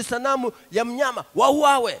wasioisujudu sanamu ya mnyama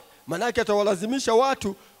wauawe. Manake atawalazimisha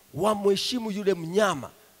watu wamheshimu yule mnyama.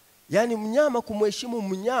 Yaani mnyama, kumheshimu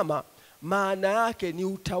mnyama maana yake ni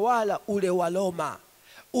utawala ule wa Roma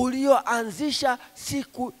ulioanzisha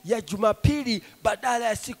siku ya Jumapili badala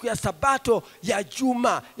ya siku ya Sabato ya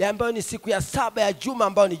juma, ambayo ni siku ya 7 ya juma,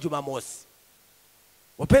 ambayo ni Jumamosi.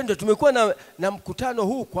 Wapendwa, tumekuwa na mkutano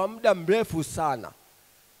huu kwa muda mrefu sana.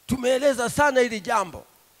 Tumeeleza sana hili jambo.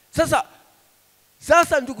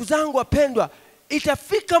 Sasa ndugu zangu wapendwa,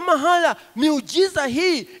 itafika mahala miujiza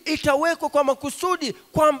hii itawekwa kwa makusudi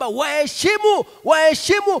kwamba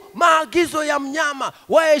waheshimu maagizo ya mnyama,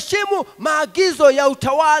 waheshimu maagizo ya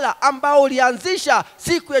utawala ambao ulianzisha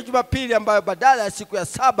siku ya Jumapili, ambayo badala ya siku ya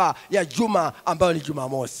 7 ya juma, ambayo ni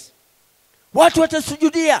Jumamosi. Watu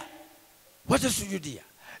watasujudia.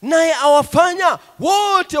 Naye awafanya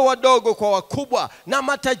wote, wadogo kwa wakubwa, na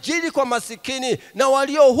matajiri kwa masikini, na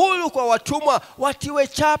walio huru kwa watumwa, watiwe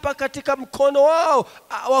chapa katika mkono wao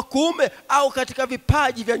wa kuume au katika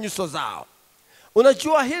vipaji vya nyuso zao.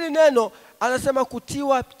 Unajua hili neno anasema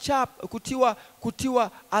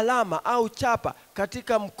kutiwa alama au chapa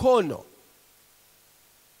katika mkono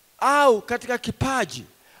au katika kipaji.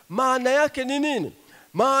 Maana yake ni nini?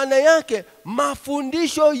 Maana yake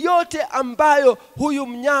mafundisho yote ambayo huyu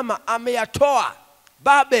mnyama ameyatoa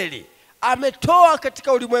Babeli, ametoa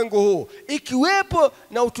katika ulimwengu huu, ikiwepo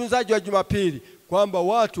na utunzaji wa Jumapili, kwamba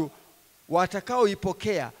watu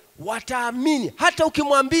watakaoipokea wataamini. Hata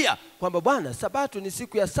ukimwambia kwamba bwana, Sabato ni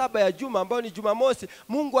siku ya 7 ya juma ambayo ni Jumamosi,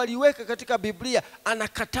 Mungu aliweka katika Biblia,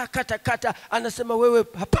 anakata, anasema wewe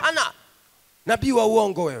hapana, nabii wa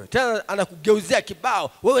uongo wewe. Tena anakugeuzia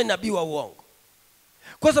kibao, wewe nabii wa uongo.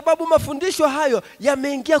 Kwa sababu mafundisho hayo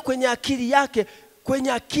yameingia kwenye akili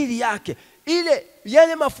yake.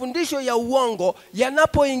 Yale mafundisho ya uongo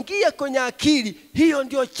yanapoingia kwenye akili, hiyo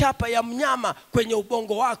ndio chapa ya mnyama kwenye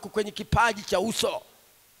ubongo wako, kwenye kipaji cha uso.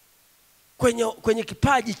 Kwenye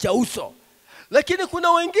kipaji cha uso. Lakini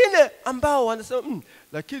kuna wengine ambao wanasema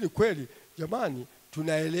lakini kweli jamani,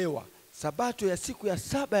 tunaelewa Sabato ya siku ya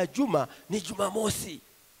 7 ya juma ni Jumamosi,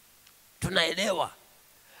 tunaelewa,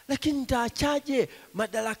 lakini nitaachaje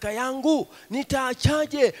madaraka yangu?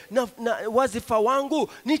 Nitaachaje na wazifa wangu?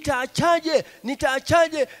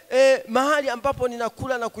 Nitaachaje mahali ambapo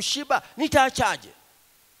ninakula na kushiba? Nitaachaje?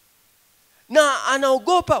 Na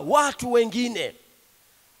anaogopa watu wengine.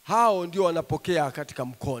 Hao ndio wanapokea katika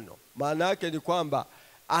mkono. Maana yake ni kwamba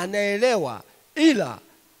anaelewa, ila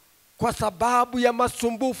kwa sababu ya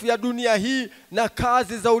masumbufu ya dunia hii na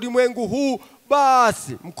kazi za ulimwengu huu,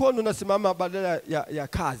 basi mkono unasimama badala ya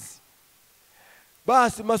kazi.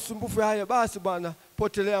 Basi masumbufu haya, basi bwana,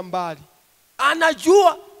 potelea mbali.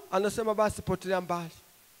 Anajua, anasema basi potelea mbali.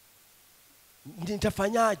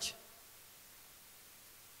 Nitafanyaje?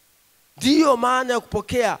 Ndiyo maana ya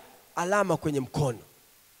kupokea alama kwenye mkono.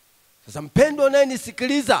 Sasa mpendwa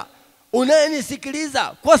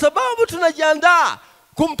unayenisikiliza, kwa sababu tunajiandaa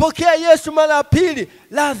kumpokea Yesu mara ya pili,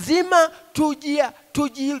 lazima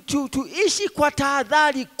tuishi kwa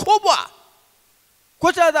tahadhari kubwa.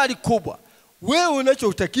 Kwa tahadhari kubwa. Wewe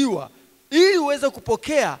unachotakiwa ili uweze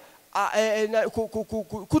kupokea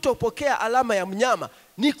kutopokea alama ya mnyama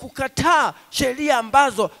ni kukataa sheria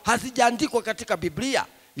ambazo hazijaandikwa katika Biblia.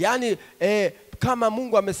 Yaani kama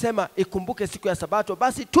Mungu amesema ikumbuke siku ya Sabato,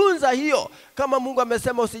 basi tunza hiyo. Kama Mungu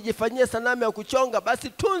amesema usijifanyie sanamu ya kuchonga, basi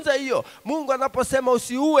tunza hiyo. Mungu anaposema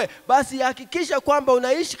usiue, basi hakikisha kwamba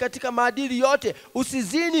unaishi katika maadili yote.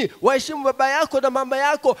 Usizini, waheshimu baba yako na mama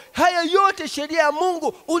yako. Haya yote sheria ya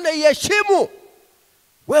Mungu unaiheshimu.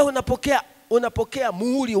 Wewe unapokea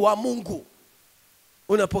muhuri wa Mungu.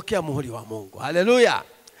 Unapokea muhuri wa Mungu. Haleluya.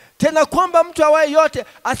 Tena kwamba mtu awaye yote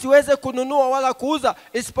asiweze kununua wala kuuza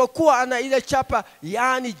isipokuwa ana ile chapa,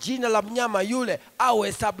 yaani jina la mnyama yule au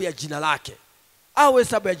hesabu ya jina lake.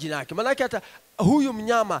 Maana yake hata huyu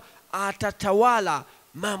mnyama atatawala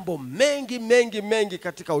mambo mengi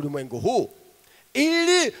katika ulimwengu huu,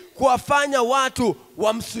 ili kuwafanya watu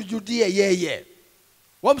wamsujudie yeye.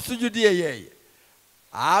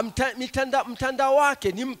 Mtandao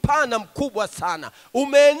wake ni mpana, mkubwa sana,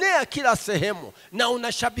 umeenea kila sehemu na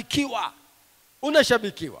unashabikiwa.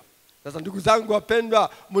 Sasa ndugu zangu wapendwa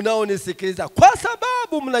mnaonisikiliza, kwa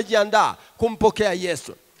sababu mnajiandaa kumpokea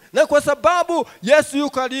Yesu na kwa sababu Yesu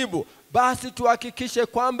yuko karibu, basi tuhakikishe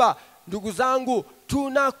kwamba ndugu zangu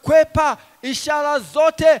tunakwepa ishara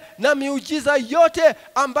zote na miujiza yote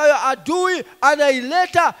ambayo adui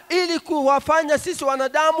anaileta ili kuwafanya sisi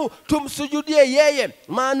wanadamu tumsujudie yeye.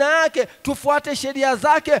 Maana yake tufuate sheria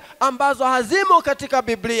zake ambazo hazimo katika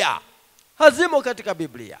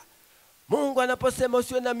Biblia. Mungu anaposema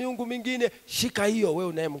usiwe na miungu mingine, shika hiyo wewe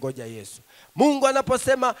unayemngoja Yesu. Mungu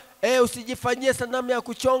anaposema usijifanyie sanamu ya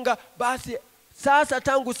kuchonga, basi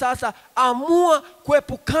tangu sasa amua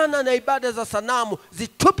kuepukana na ibada za sanamu,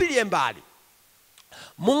 zitupilie mbali.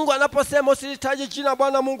 Mungu anaposema usilitaje jina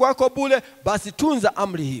Bwana Mungu wako bure, basi tunza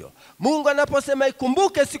amri hiyo. Mungu anaposema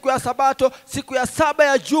ikumbuke siku ya Sabato, siku ya 7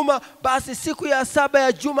 ya juma, basi siku ya 7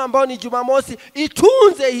 ya juma ambayo ni Jumamosi,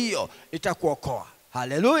 itunze hiyo, itakuokoa.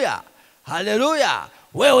 Haleluya.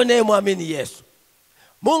 Wewe unayemwamini Yesu.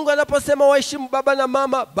 Mungu anaposema waheshimu baba na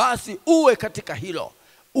mama, basi uwe katika hilo.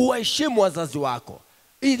 Uwaheshimu wazazi wako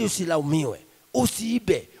ili usilaumiwe.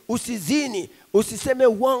 Usiibe, usizini, usiseme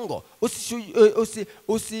uongo,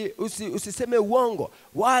 usiseme uongo,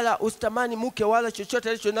 wala usitamani mke wala chochote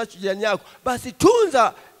alicho nacho jirani yako. Basi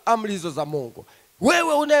tunza amri hizo za Mungu.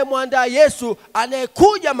 Wewe unayemwandaa Yesu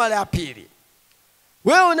anayekuja mara ya pili.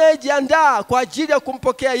 Wewe unayejiandaa kwa ajili ya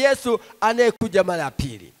kumpokea Yesu anayekuja mara ya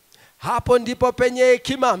pili. Hapo ndipo penye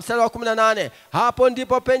hekima. Mstari wa 18. Hapo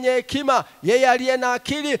ndipo penye hekima, yeye aliye na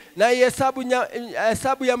akili na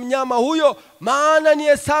hesabu ya mnyama huyo, maana ni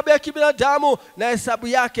hesabu ya kibinadamu na hesabu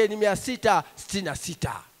yake ni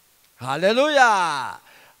 666. Haleluya.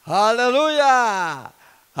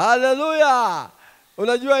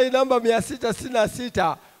 Unajua hii namba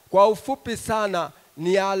 666 kwa ufupi sana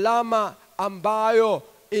ni alama ambayo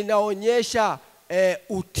inaonyesha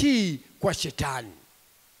utii kwa shetani.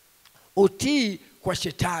 Utii kwa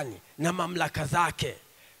shetani na mamlaka zake.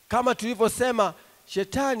 Kama tulivyosema,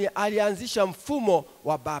 shetani alianzisha mfumo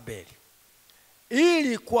wa Babeli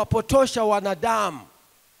ili kuwapotosha wanadamu,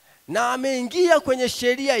 na ameingia kwenye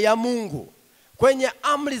sheria ya Mungu, kwenye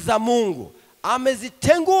amri za Mungu.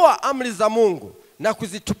 Amezitengua amri za Mungu na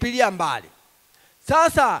kuzitupilia mbali.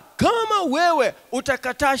 Sasa kama wewe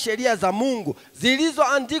utakataa sheria za Mungu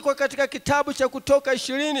zilizoandikwa katika kitabu cha Kutoka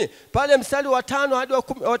 20 pale mstari wa 5 hadi wa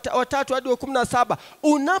 3 hadi wa 17,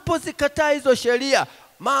 unapozikataa hizo sheria,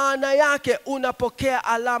 maana yake unapokea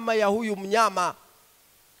alama ya huyu mnyama.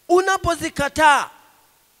 Unapozikataa.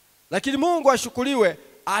 Lakini Mungu ashukuriwe,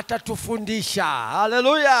 atatufundisha.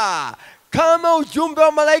 Haleluya! Kama ujumbe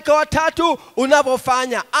wa malaika watatu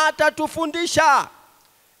unavyofanya, atatufundisha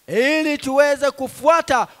ili tuweze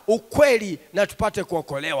kufuata ukweli na tupate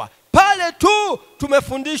kuokolewa. Pale tu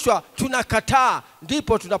tumefundishwa tunakataa,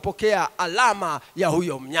 ndipo tunapokea alama ya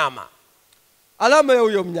huyo mnyama. Alama ya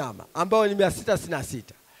huyo mnyama ambao ni 666.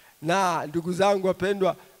 Na ndugu zangu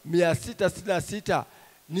wapendwa, 666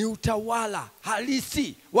 ni utawala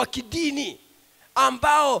halisi wa kidini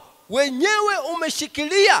ambao wenyewe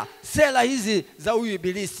umeshikilia sera hizi za huyu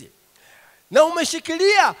ibilisi. Na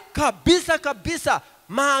umeshikilia kabisa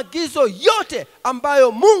maagizo yote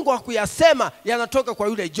ambayo Mungu hakuyasema yanatoka kwa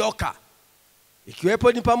yule joka.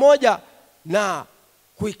 Ikiwepo ni pamoja na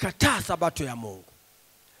kuikataa sabato ya Mungu.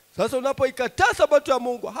 Sasa unapoikataa sabato ya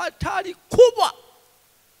Mungu, hatari kubwa.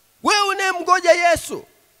 Wewe unayemngoja Yesu,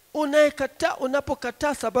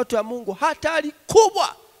 unapokataa sabato ya Mungu, hatari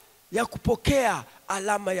kubwa ya kupokea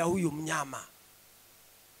alama ya huyu mnyama.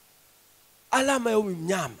 Alama ya huyu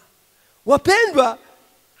mnyama. Wapendwa,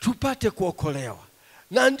 tupate kuokolewa.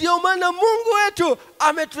 Na ndio maana Mungu wetu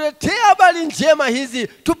ametuletea habari njema hizi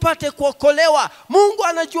tupate kuokolewa. Mungu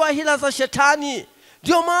anajua hila za shetani.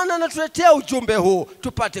 Ndio maana anatuletea ujumbe huu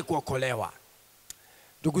tupate kuokolewa.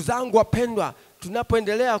 Ndugu zangu wapendwa,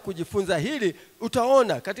 tunapoendelea kujifunza hili,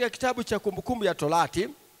 utaona katika kitabu cha Kumbukumbu ya Torati,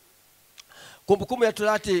 Kumbukumbu ya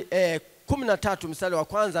Torati 13 mstari wa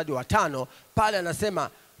 1 hadi wa 5, pale anasema,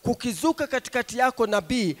 kukizuka katikati yako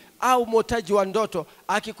nabii au mwotaji wa ndoto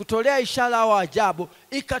akikutolea ishara au ajabu,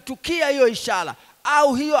 ikatukia hiyo ishara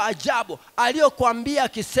au hiyo ajabu aliyokuambia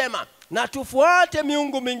akisema, na tufuate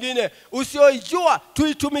miungu mingine usioijua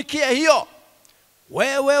tuitumikie hiyo,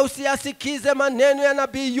 wewe usiyasikize maneno ya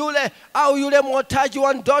nabii yule au yule mwotaji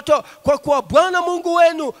wa ndoto, kwa kuwa Bwana Mungu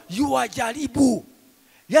wenu yuwajaribu.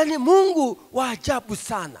 Yani Mungu wa ajabu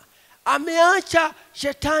sana. Ameacha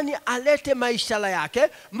shetani alete maishara yake,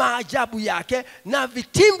 maajabu yake na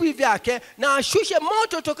vitimbwi vyake, na ashushe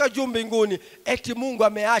moto toka juu mbinguni. Eti Mungu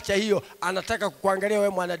ameacha hiyo, anataka kukuangalia wewe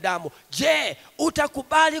mwanadamu. Je,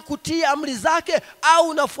 utakubali kutii amri zake au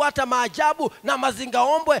unafuata maajabu na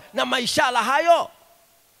mazingaombwe na maishara hayo?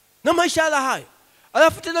 Na maishara hayo.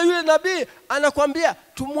 Alafu tena yule nabii anakuambia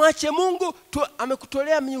tumwache Mungu,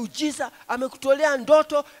 amekutolea miujiza, amekutolea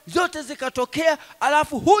ndoto, zote zikatokea.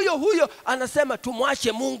 Alafu huyo anasema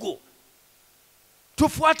tumwache Mungu,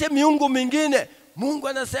 tufuate miungu mingine. Mungu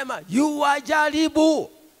anasema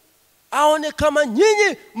yuwajaribu aone kama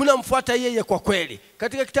nyinyi mnamfuata yeye kwa kweli.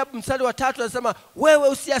 Katika kitabu mstari wa 3 anasema, wewe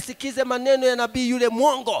usiyasikize maneno ya nabii yule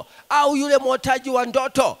mwongo au yule mwotaji wa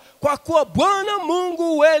ndoto, kwa kuwa Bwana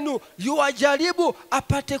Mungu wenu yuwajaribu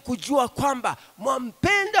apate kujua kwamba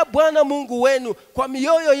mwampenda Bwana Mungu wenu kwa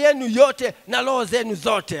mioyo yenu yote na roho zenu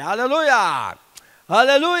zote. Haleluya!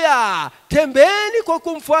 Haleluya! Tembeeni kwa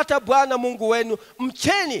kumfuata Bwana Mungu wenu,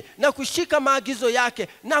 mcheni na kushika maagizo yake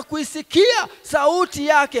na kuisikia sauti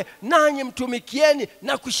yake, nanyi mtumikieni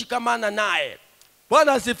na kushikamana naye.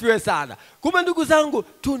 Bwana asifiwe sana. Kumbe ndugu zangu,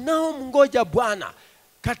 tunaomngoja Bwana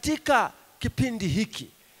katika kipindi hiki,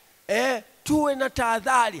 tuwe na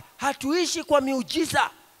tahadhari. Hatuishi kwa miujiza,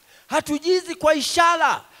 hatujizi kwa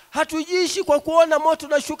ishara, hatujiishi kwa kuona moto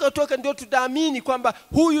unashuka kutoka ndio tutaamini kwamba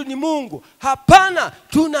huyu ni Mungu. Hapana,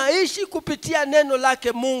 tunaishi kupitia neno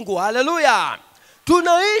lake Mungu. Haleluya!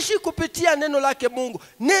 Tunaishi kupitia neno lake Mungu.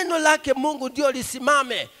 Neno lake Mungu ndio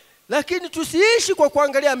lisimame. Lakini tusiishi kwa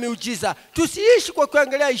kuangalia miujiza, tusiishi kwa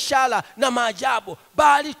kuangalia ishara na maajabu,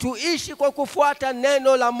 bali tuishi kwa kufuata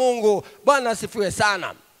neno la Mungu. Bwana asifiwe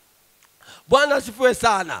sana. Bwana asifiwe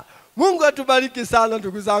sana. Mungu atubariki sana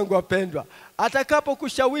ndugu zangu wapendwa.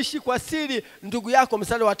 Atakapokushawishi kwa siri ndugu yako,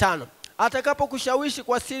 mstari wa 5, atakapokushawishi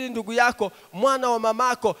kwa siri ndugu yako, mwana wa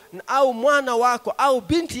mamako au mwana wako au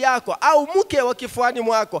binti yako au mke wa kifuani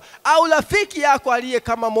mwako au rafiki yako aliye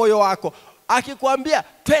kama moyo wako, akikwambia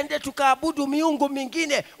twende tukaabudu miungu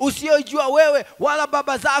mingine usiyojua wewe wala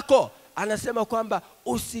baba zako, anasema kwamba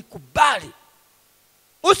usikubali.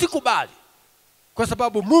 Usikubali. Kwa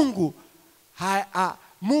sababu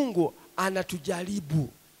Mungu anatujaribu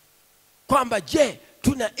kwamba je,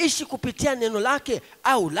 tunaishi kupitia neno lake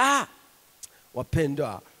au la?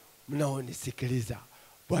 Wapendwa mnaonisikiliza,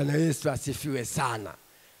 Bwana Yesu asifiwe sana.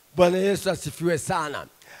 Bwana Yesu asifiwe sana.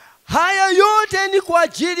 Haya yote ni kwa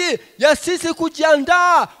ajili ya sisi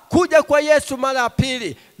kujiandaa kuja kwa Yesu mara ya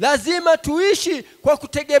pili. Lazima tuishi kwa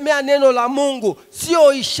kutegemea neno la Mungu,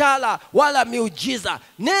 sio ishara wala miujiza.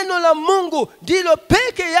 Neno la Mungu ndilo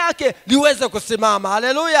peke yake liweze kusimama.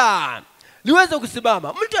 Haleluya! Liweze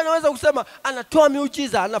kusimama. Mtu anaweza kusema anatoa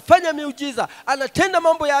miujiza, anafanya miujiza, anatenda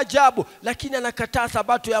mambo ya ajabu, lakini anakataa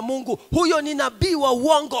sabato ya Mungu. Huyo ni nabii wa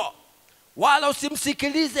uongo. Wala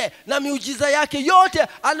usimsikilize, na miujiza yake yote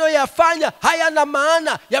anayoyafanya hayana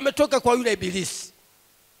maana, yametoka kwa yule ibilisi.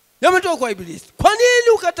 Yametoka kwa ibilisi. Kwa nini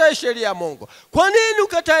ukatae sheria ya Mungu? Kwa nini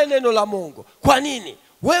ukatae neno la Mungu? Kwa nini?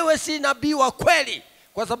 Wewe si nabii wa kweli.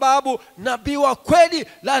 Kwa sababu nabii wa kweli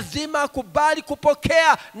lazima kubali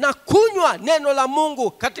kupokea na kunywa neno la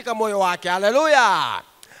Mungu katika moyo wake. Haleluya!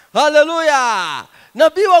 Haleluya!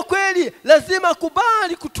 Nabii wa kweli lazima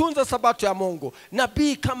kubali kutunza sabato ya Mungu.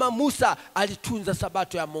 Nabii kama Musa alitunza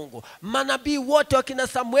sabato ya Mungu. Manabii wote wakina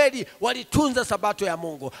Samueli walitunza sabato ya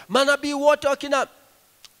Mungu. Manabii wote wakina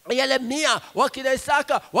Yeremia, wakina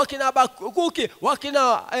Isaka, wakina Habakuki,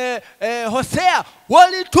 wakina Hosea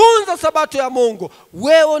walitunza sabato ya Mungu.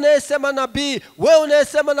 Wewe unayesema nabii, wewe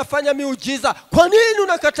unayesema nafanya miujiza, kwa nini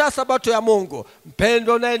unakataa sabato ya Mungu?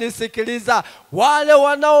 Mpendo unayenisikiliza, wale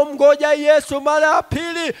wanaomngoja Yesu mara ya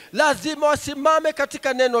pili lazima wasimame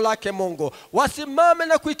katika neno lake Mungu. Wasimame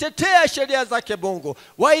na kuitetea sheria zake Mungu.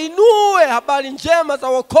 Wainue habari njema za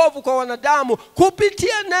wokovu kwa wanadamu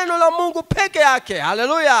kupitia neno la Mungu peke yake.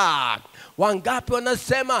 Haleluya! Wangapi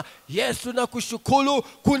wanasema Yesu nakushukuru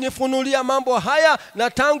kunifunulia mambo haya, na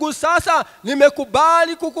tangu sasa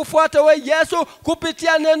nimekubali kukufuata we Yesu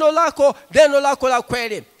kupitia neno lako la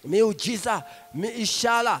kweli. Miujiza,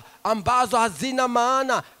 ishara ambazo hazina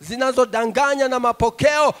maana, zinazodanganya na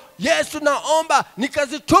mapokeo, Yesu naomba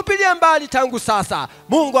nikazitupilie mbali tangu sasa.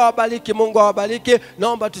 Mungu awabariki, Mungu awabariki.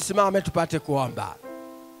 Naomba tusimame tupate kuomba.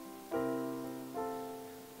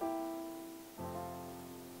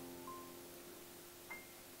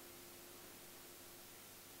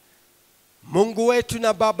 Mungu wetu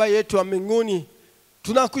na Baba yetu wa mbinguni,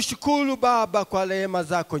 tunakushukuru Baba kwa rehema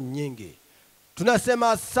zako nyingi.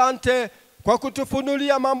 Tunasema asante kwa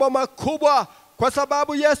kutufunulia mambo makubwa, kwa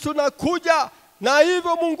sababu Yesu nakuja, na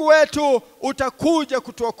hivyo Mungu wetu utakuja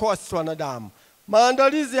kutuokoa sisi wanadamu.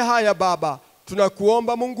 Maandalizi haya Baba,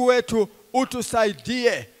 tunakuomba Mungu wetu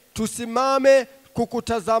utusaidie, tusimame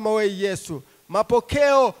kukutazama we Yesu.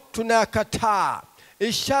 Mapokeo tunayakataa.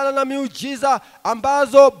 Ishara na miujiza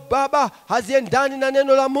ambazo Baba haziendani na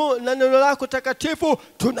neno lako takatifu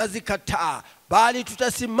tunazikataa, bali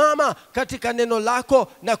tutasimama katika neno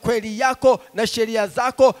lako na kweli yako na sheria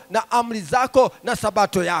zako na amri zako na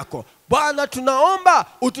sabato yako. Bwana, tunaomba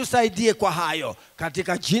utusaidie kwa hayo,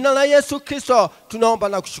 katika jina la Yesu Kristo tunaomba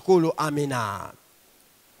na kushukuru. Amina.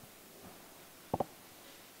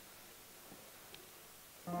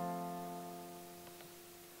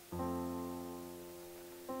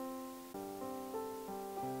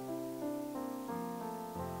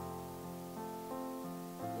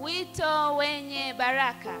 Wito wenye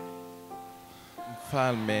baraka.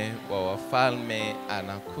 Mfalme wa wafalme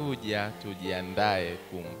anakuja, tujiandae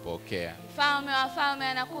kumpokea. Mfalme wa wafalme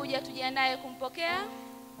anakuja, tujiandae kumpokea.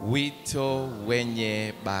 Wito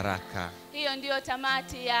wenye baraka. Hiyo ndiyo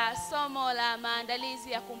tamati ya somo la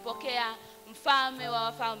maandalizi ya kumpokea mfalme wa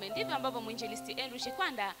wafalme. Ndivyo ambavyo Mwinjilisti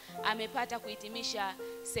Chikwanda amepata kuhitimisha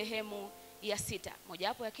sehemu ya 6.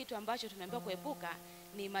 Mojawapo ya kitu ambacho tunaambiwa kuepuka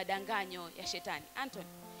ni madanganyo ya shetani. Anton,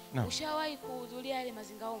 no. Ushawahi kuhudhuria yale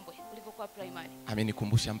mazingaombwe ulipokuwa primary?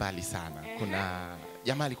 Amenikumbusha mbali sana. Kuna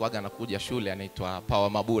jamaa alikuwa anakuja shule anaitwa Pawa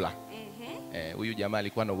Mabula. Huyu jamaa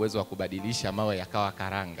alikuwa na uwezo wa kubadilisha mawe yakawa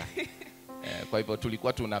karanga. Kwa hivyo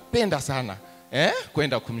tulikuwa tunapenda sana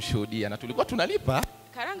kwenda kumshuhudia, na tulikuwa tunalipa.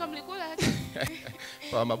 Karanga mlikula?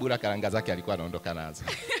 Pawa Mabula karanga zake alikuwa anaondoka nazo.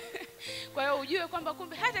 Kwa hiyo ujue kwamba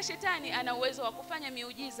kumbe hata shetani ana uwezo wa kufanya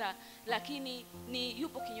miujiza, lakini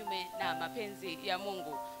yupo kinyume na mapenzi ya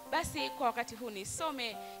Mungu. Basi kwa wakati huu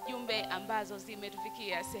nisome jumbe ambazo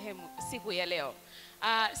zimetufikia siku ya leo.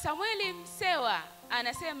 Samueli Msewa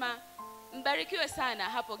anasema mbarikiwe sana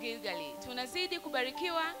hapo Gilgali. Tunazidi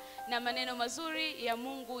kubarikiwa na maneno mazuri ya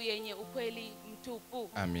Mungu yenye ukweli mtupu.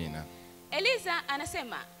 Amina. Eliza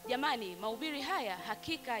anasema, jamani, mahubiri haya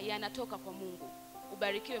hakika yanatoka kwa Mungu.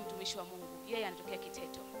 Ubarikiwe mtumishi wa Mungu. Yeye anatokea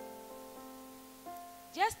Kiteto.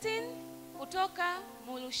 Justin kutoka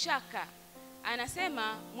Mulushaka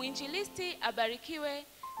anasema, Mwinjilisti abarikiwe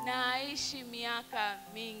na aishi miaka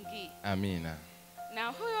mingi. Amina. Na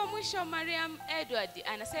huyo mwisho Mariam Edward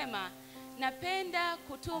anasema, napenda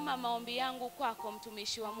kutuma maombi yangu kwako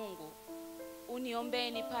mtumishi wa Mungu.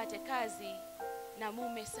 Uniombee nipate kazi na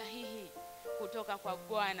mume sahihi kutoka kwa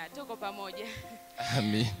Bwana. Tuko pamoja.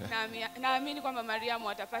 Amina. Naamini kwamba Mariamu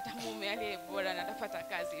atapata mume aliye bora na atapata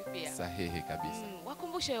kazi pia. Sahihi kabisa.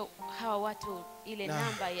 Wakumbushe hawa watu ile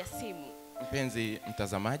namba ya simu. Mpenzi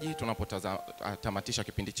mtazamaji, tunapotamatisha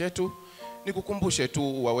kipindi chetu, nikukumbushe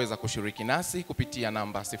tu waweza kushiriki nasi kupitia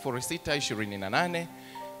namba 0628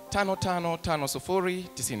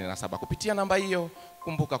 555097. Kupitia namba hiyo,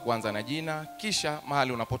 kumbuka kuanza na jina kisha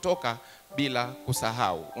mahali unapotoka, bila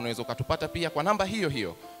kusahau unaweza ukatupata pia kwa namba hiyo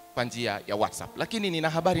hiyo kwa njia ya WhatsApp. Lakini nina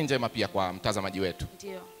habari njema pia kwa mtazamaji wetu.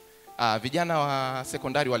 Ndio. Vijana wa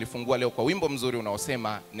sekondari walifungua leo kwa wimbo mzuri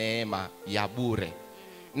unaosema neema ya bure.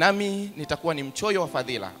 Nami nitakuwa ni mchoyo wa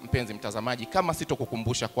fadhila, mpenzi mtazamaji, kama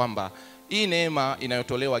sitokukumbusha kwamba hii neema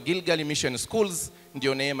inayotolewa Gilgal Mission Schools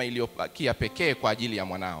ndio neema iliyobakia pekee kwa ajili ya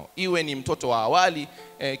mwanao. Iwe ni mtoto wa awali,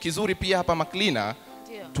 kizuri pia hapa Maklina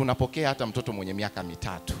tunapokea hata mtoto mwenye miaka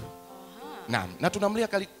 3. Naam, na tunamlea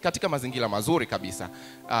katika mazingira mazuri kabisa.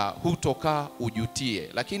 Hutoka ujutie.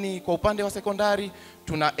 Lakini kwa upande wa sekondari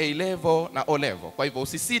tuna A level na O level. Kwa hivyo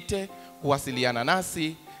usisite kuwasiliana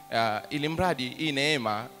nasi, ili mradi hii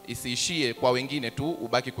neema isiishie kwa wengine tu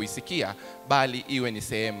ubaki kuisikia, bali iwe ni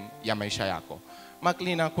sehemu ya maisha yako.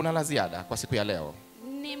 Maklina, kuna la ziada kwa siku ya leo?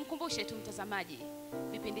 Nimkumbushe tu mtazamaji,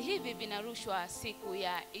 vipindi hivi vinarushwa siku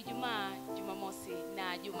ya Ijumaa, Jumamosi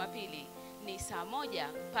na Jumapili. Ni saa 1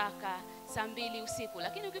 mpaka saa 2 usiku.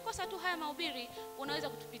 Lakini ukikosa tu haya mahubiri, unaweza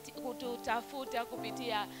kututafuta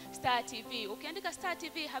kupitia Star TV. Ukiandika Star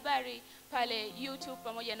TV habari pale YouTube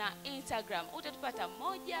pamoja na Instagram, utatupata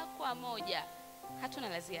moja kwa moja. Hatuna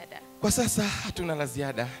la ziada. Kwa sasa hatuna la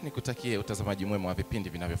ziada. Nikutakie utazamaji mwema wa vipindi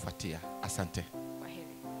vinavyofuatia. Asante.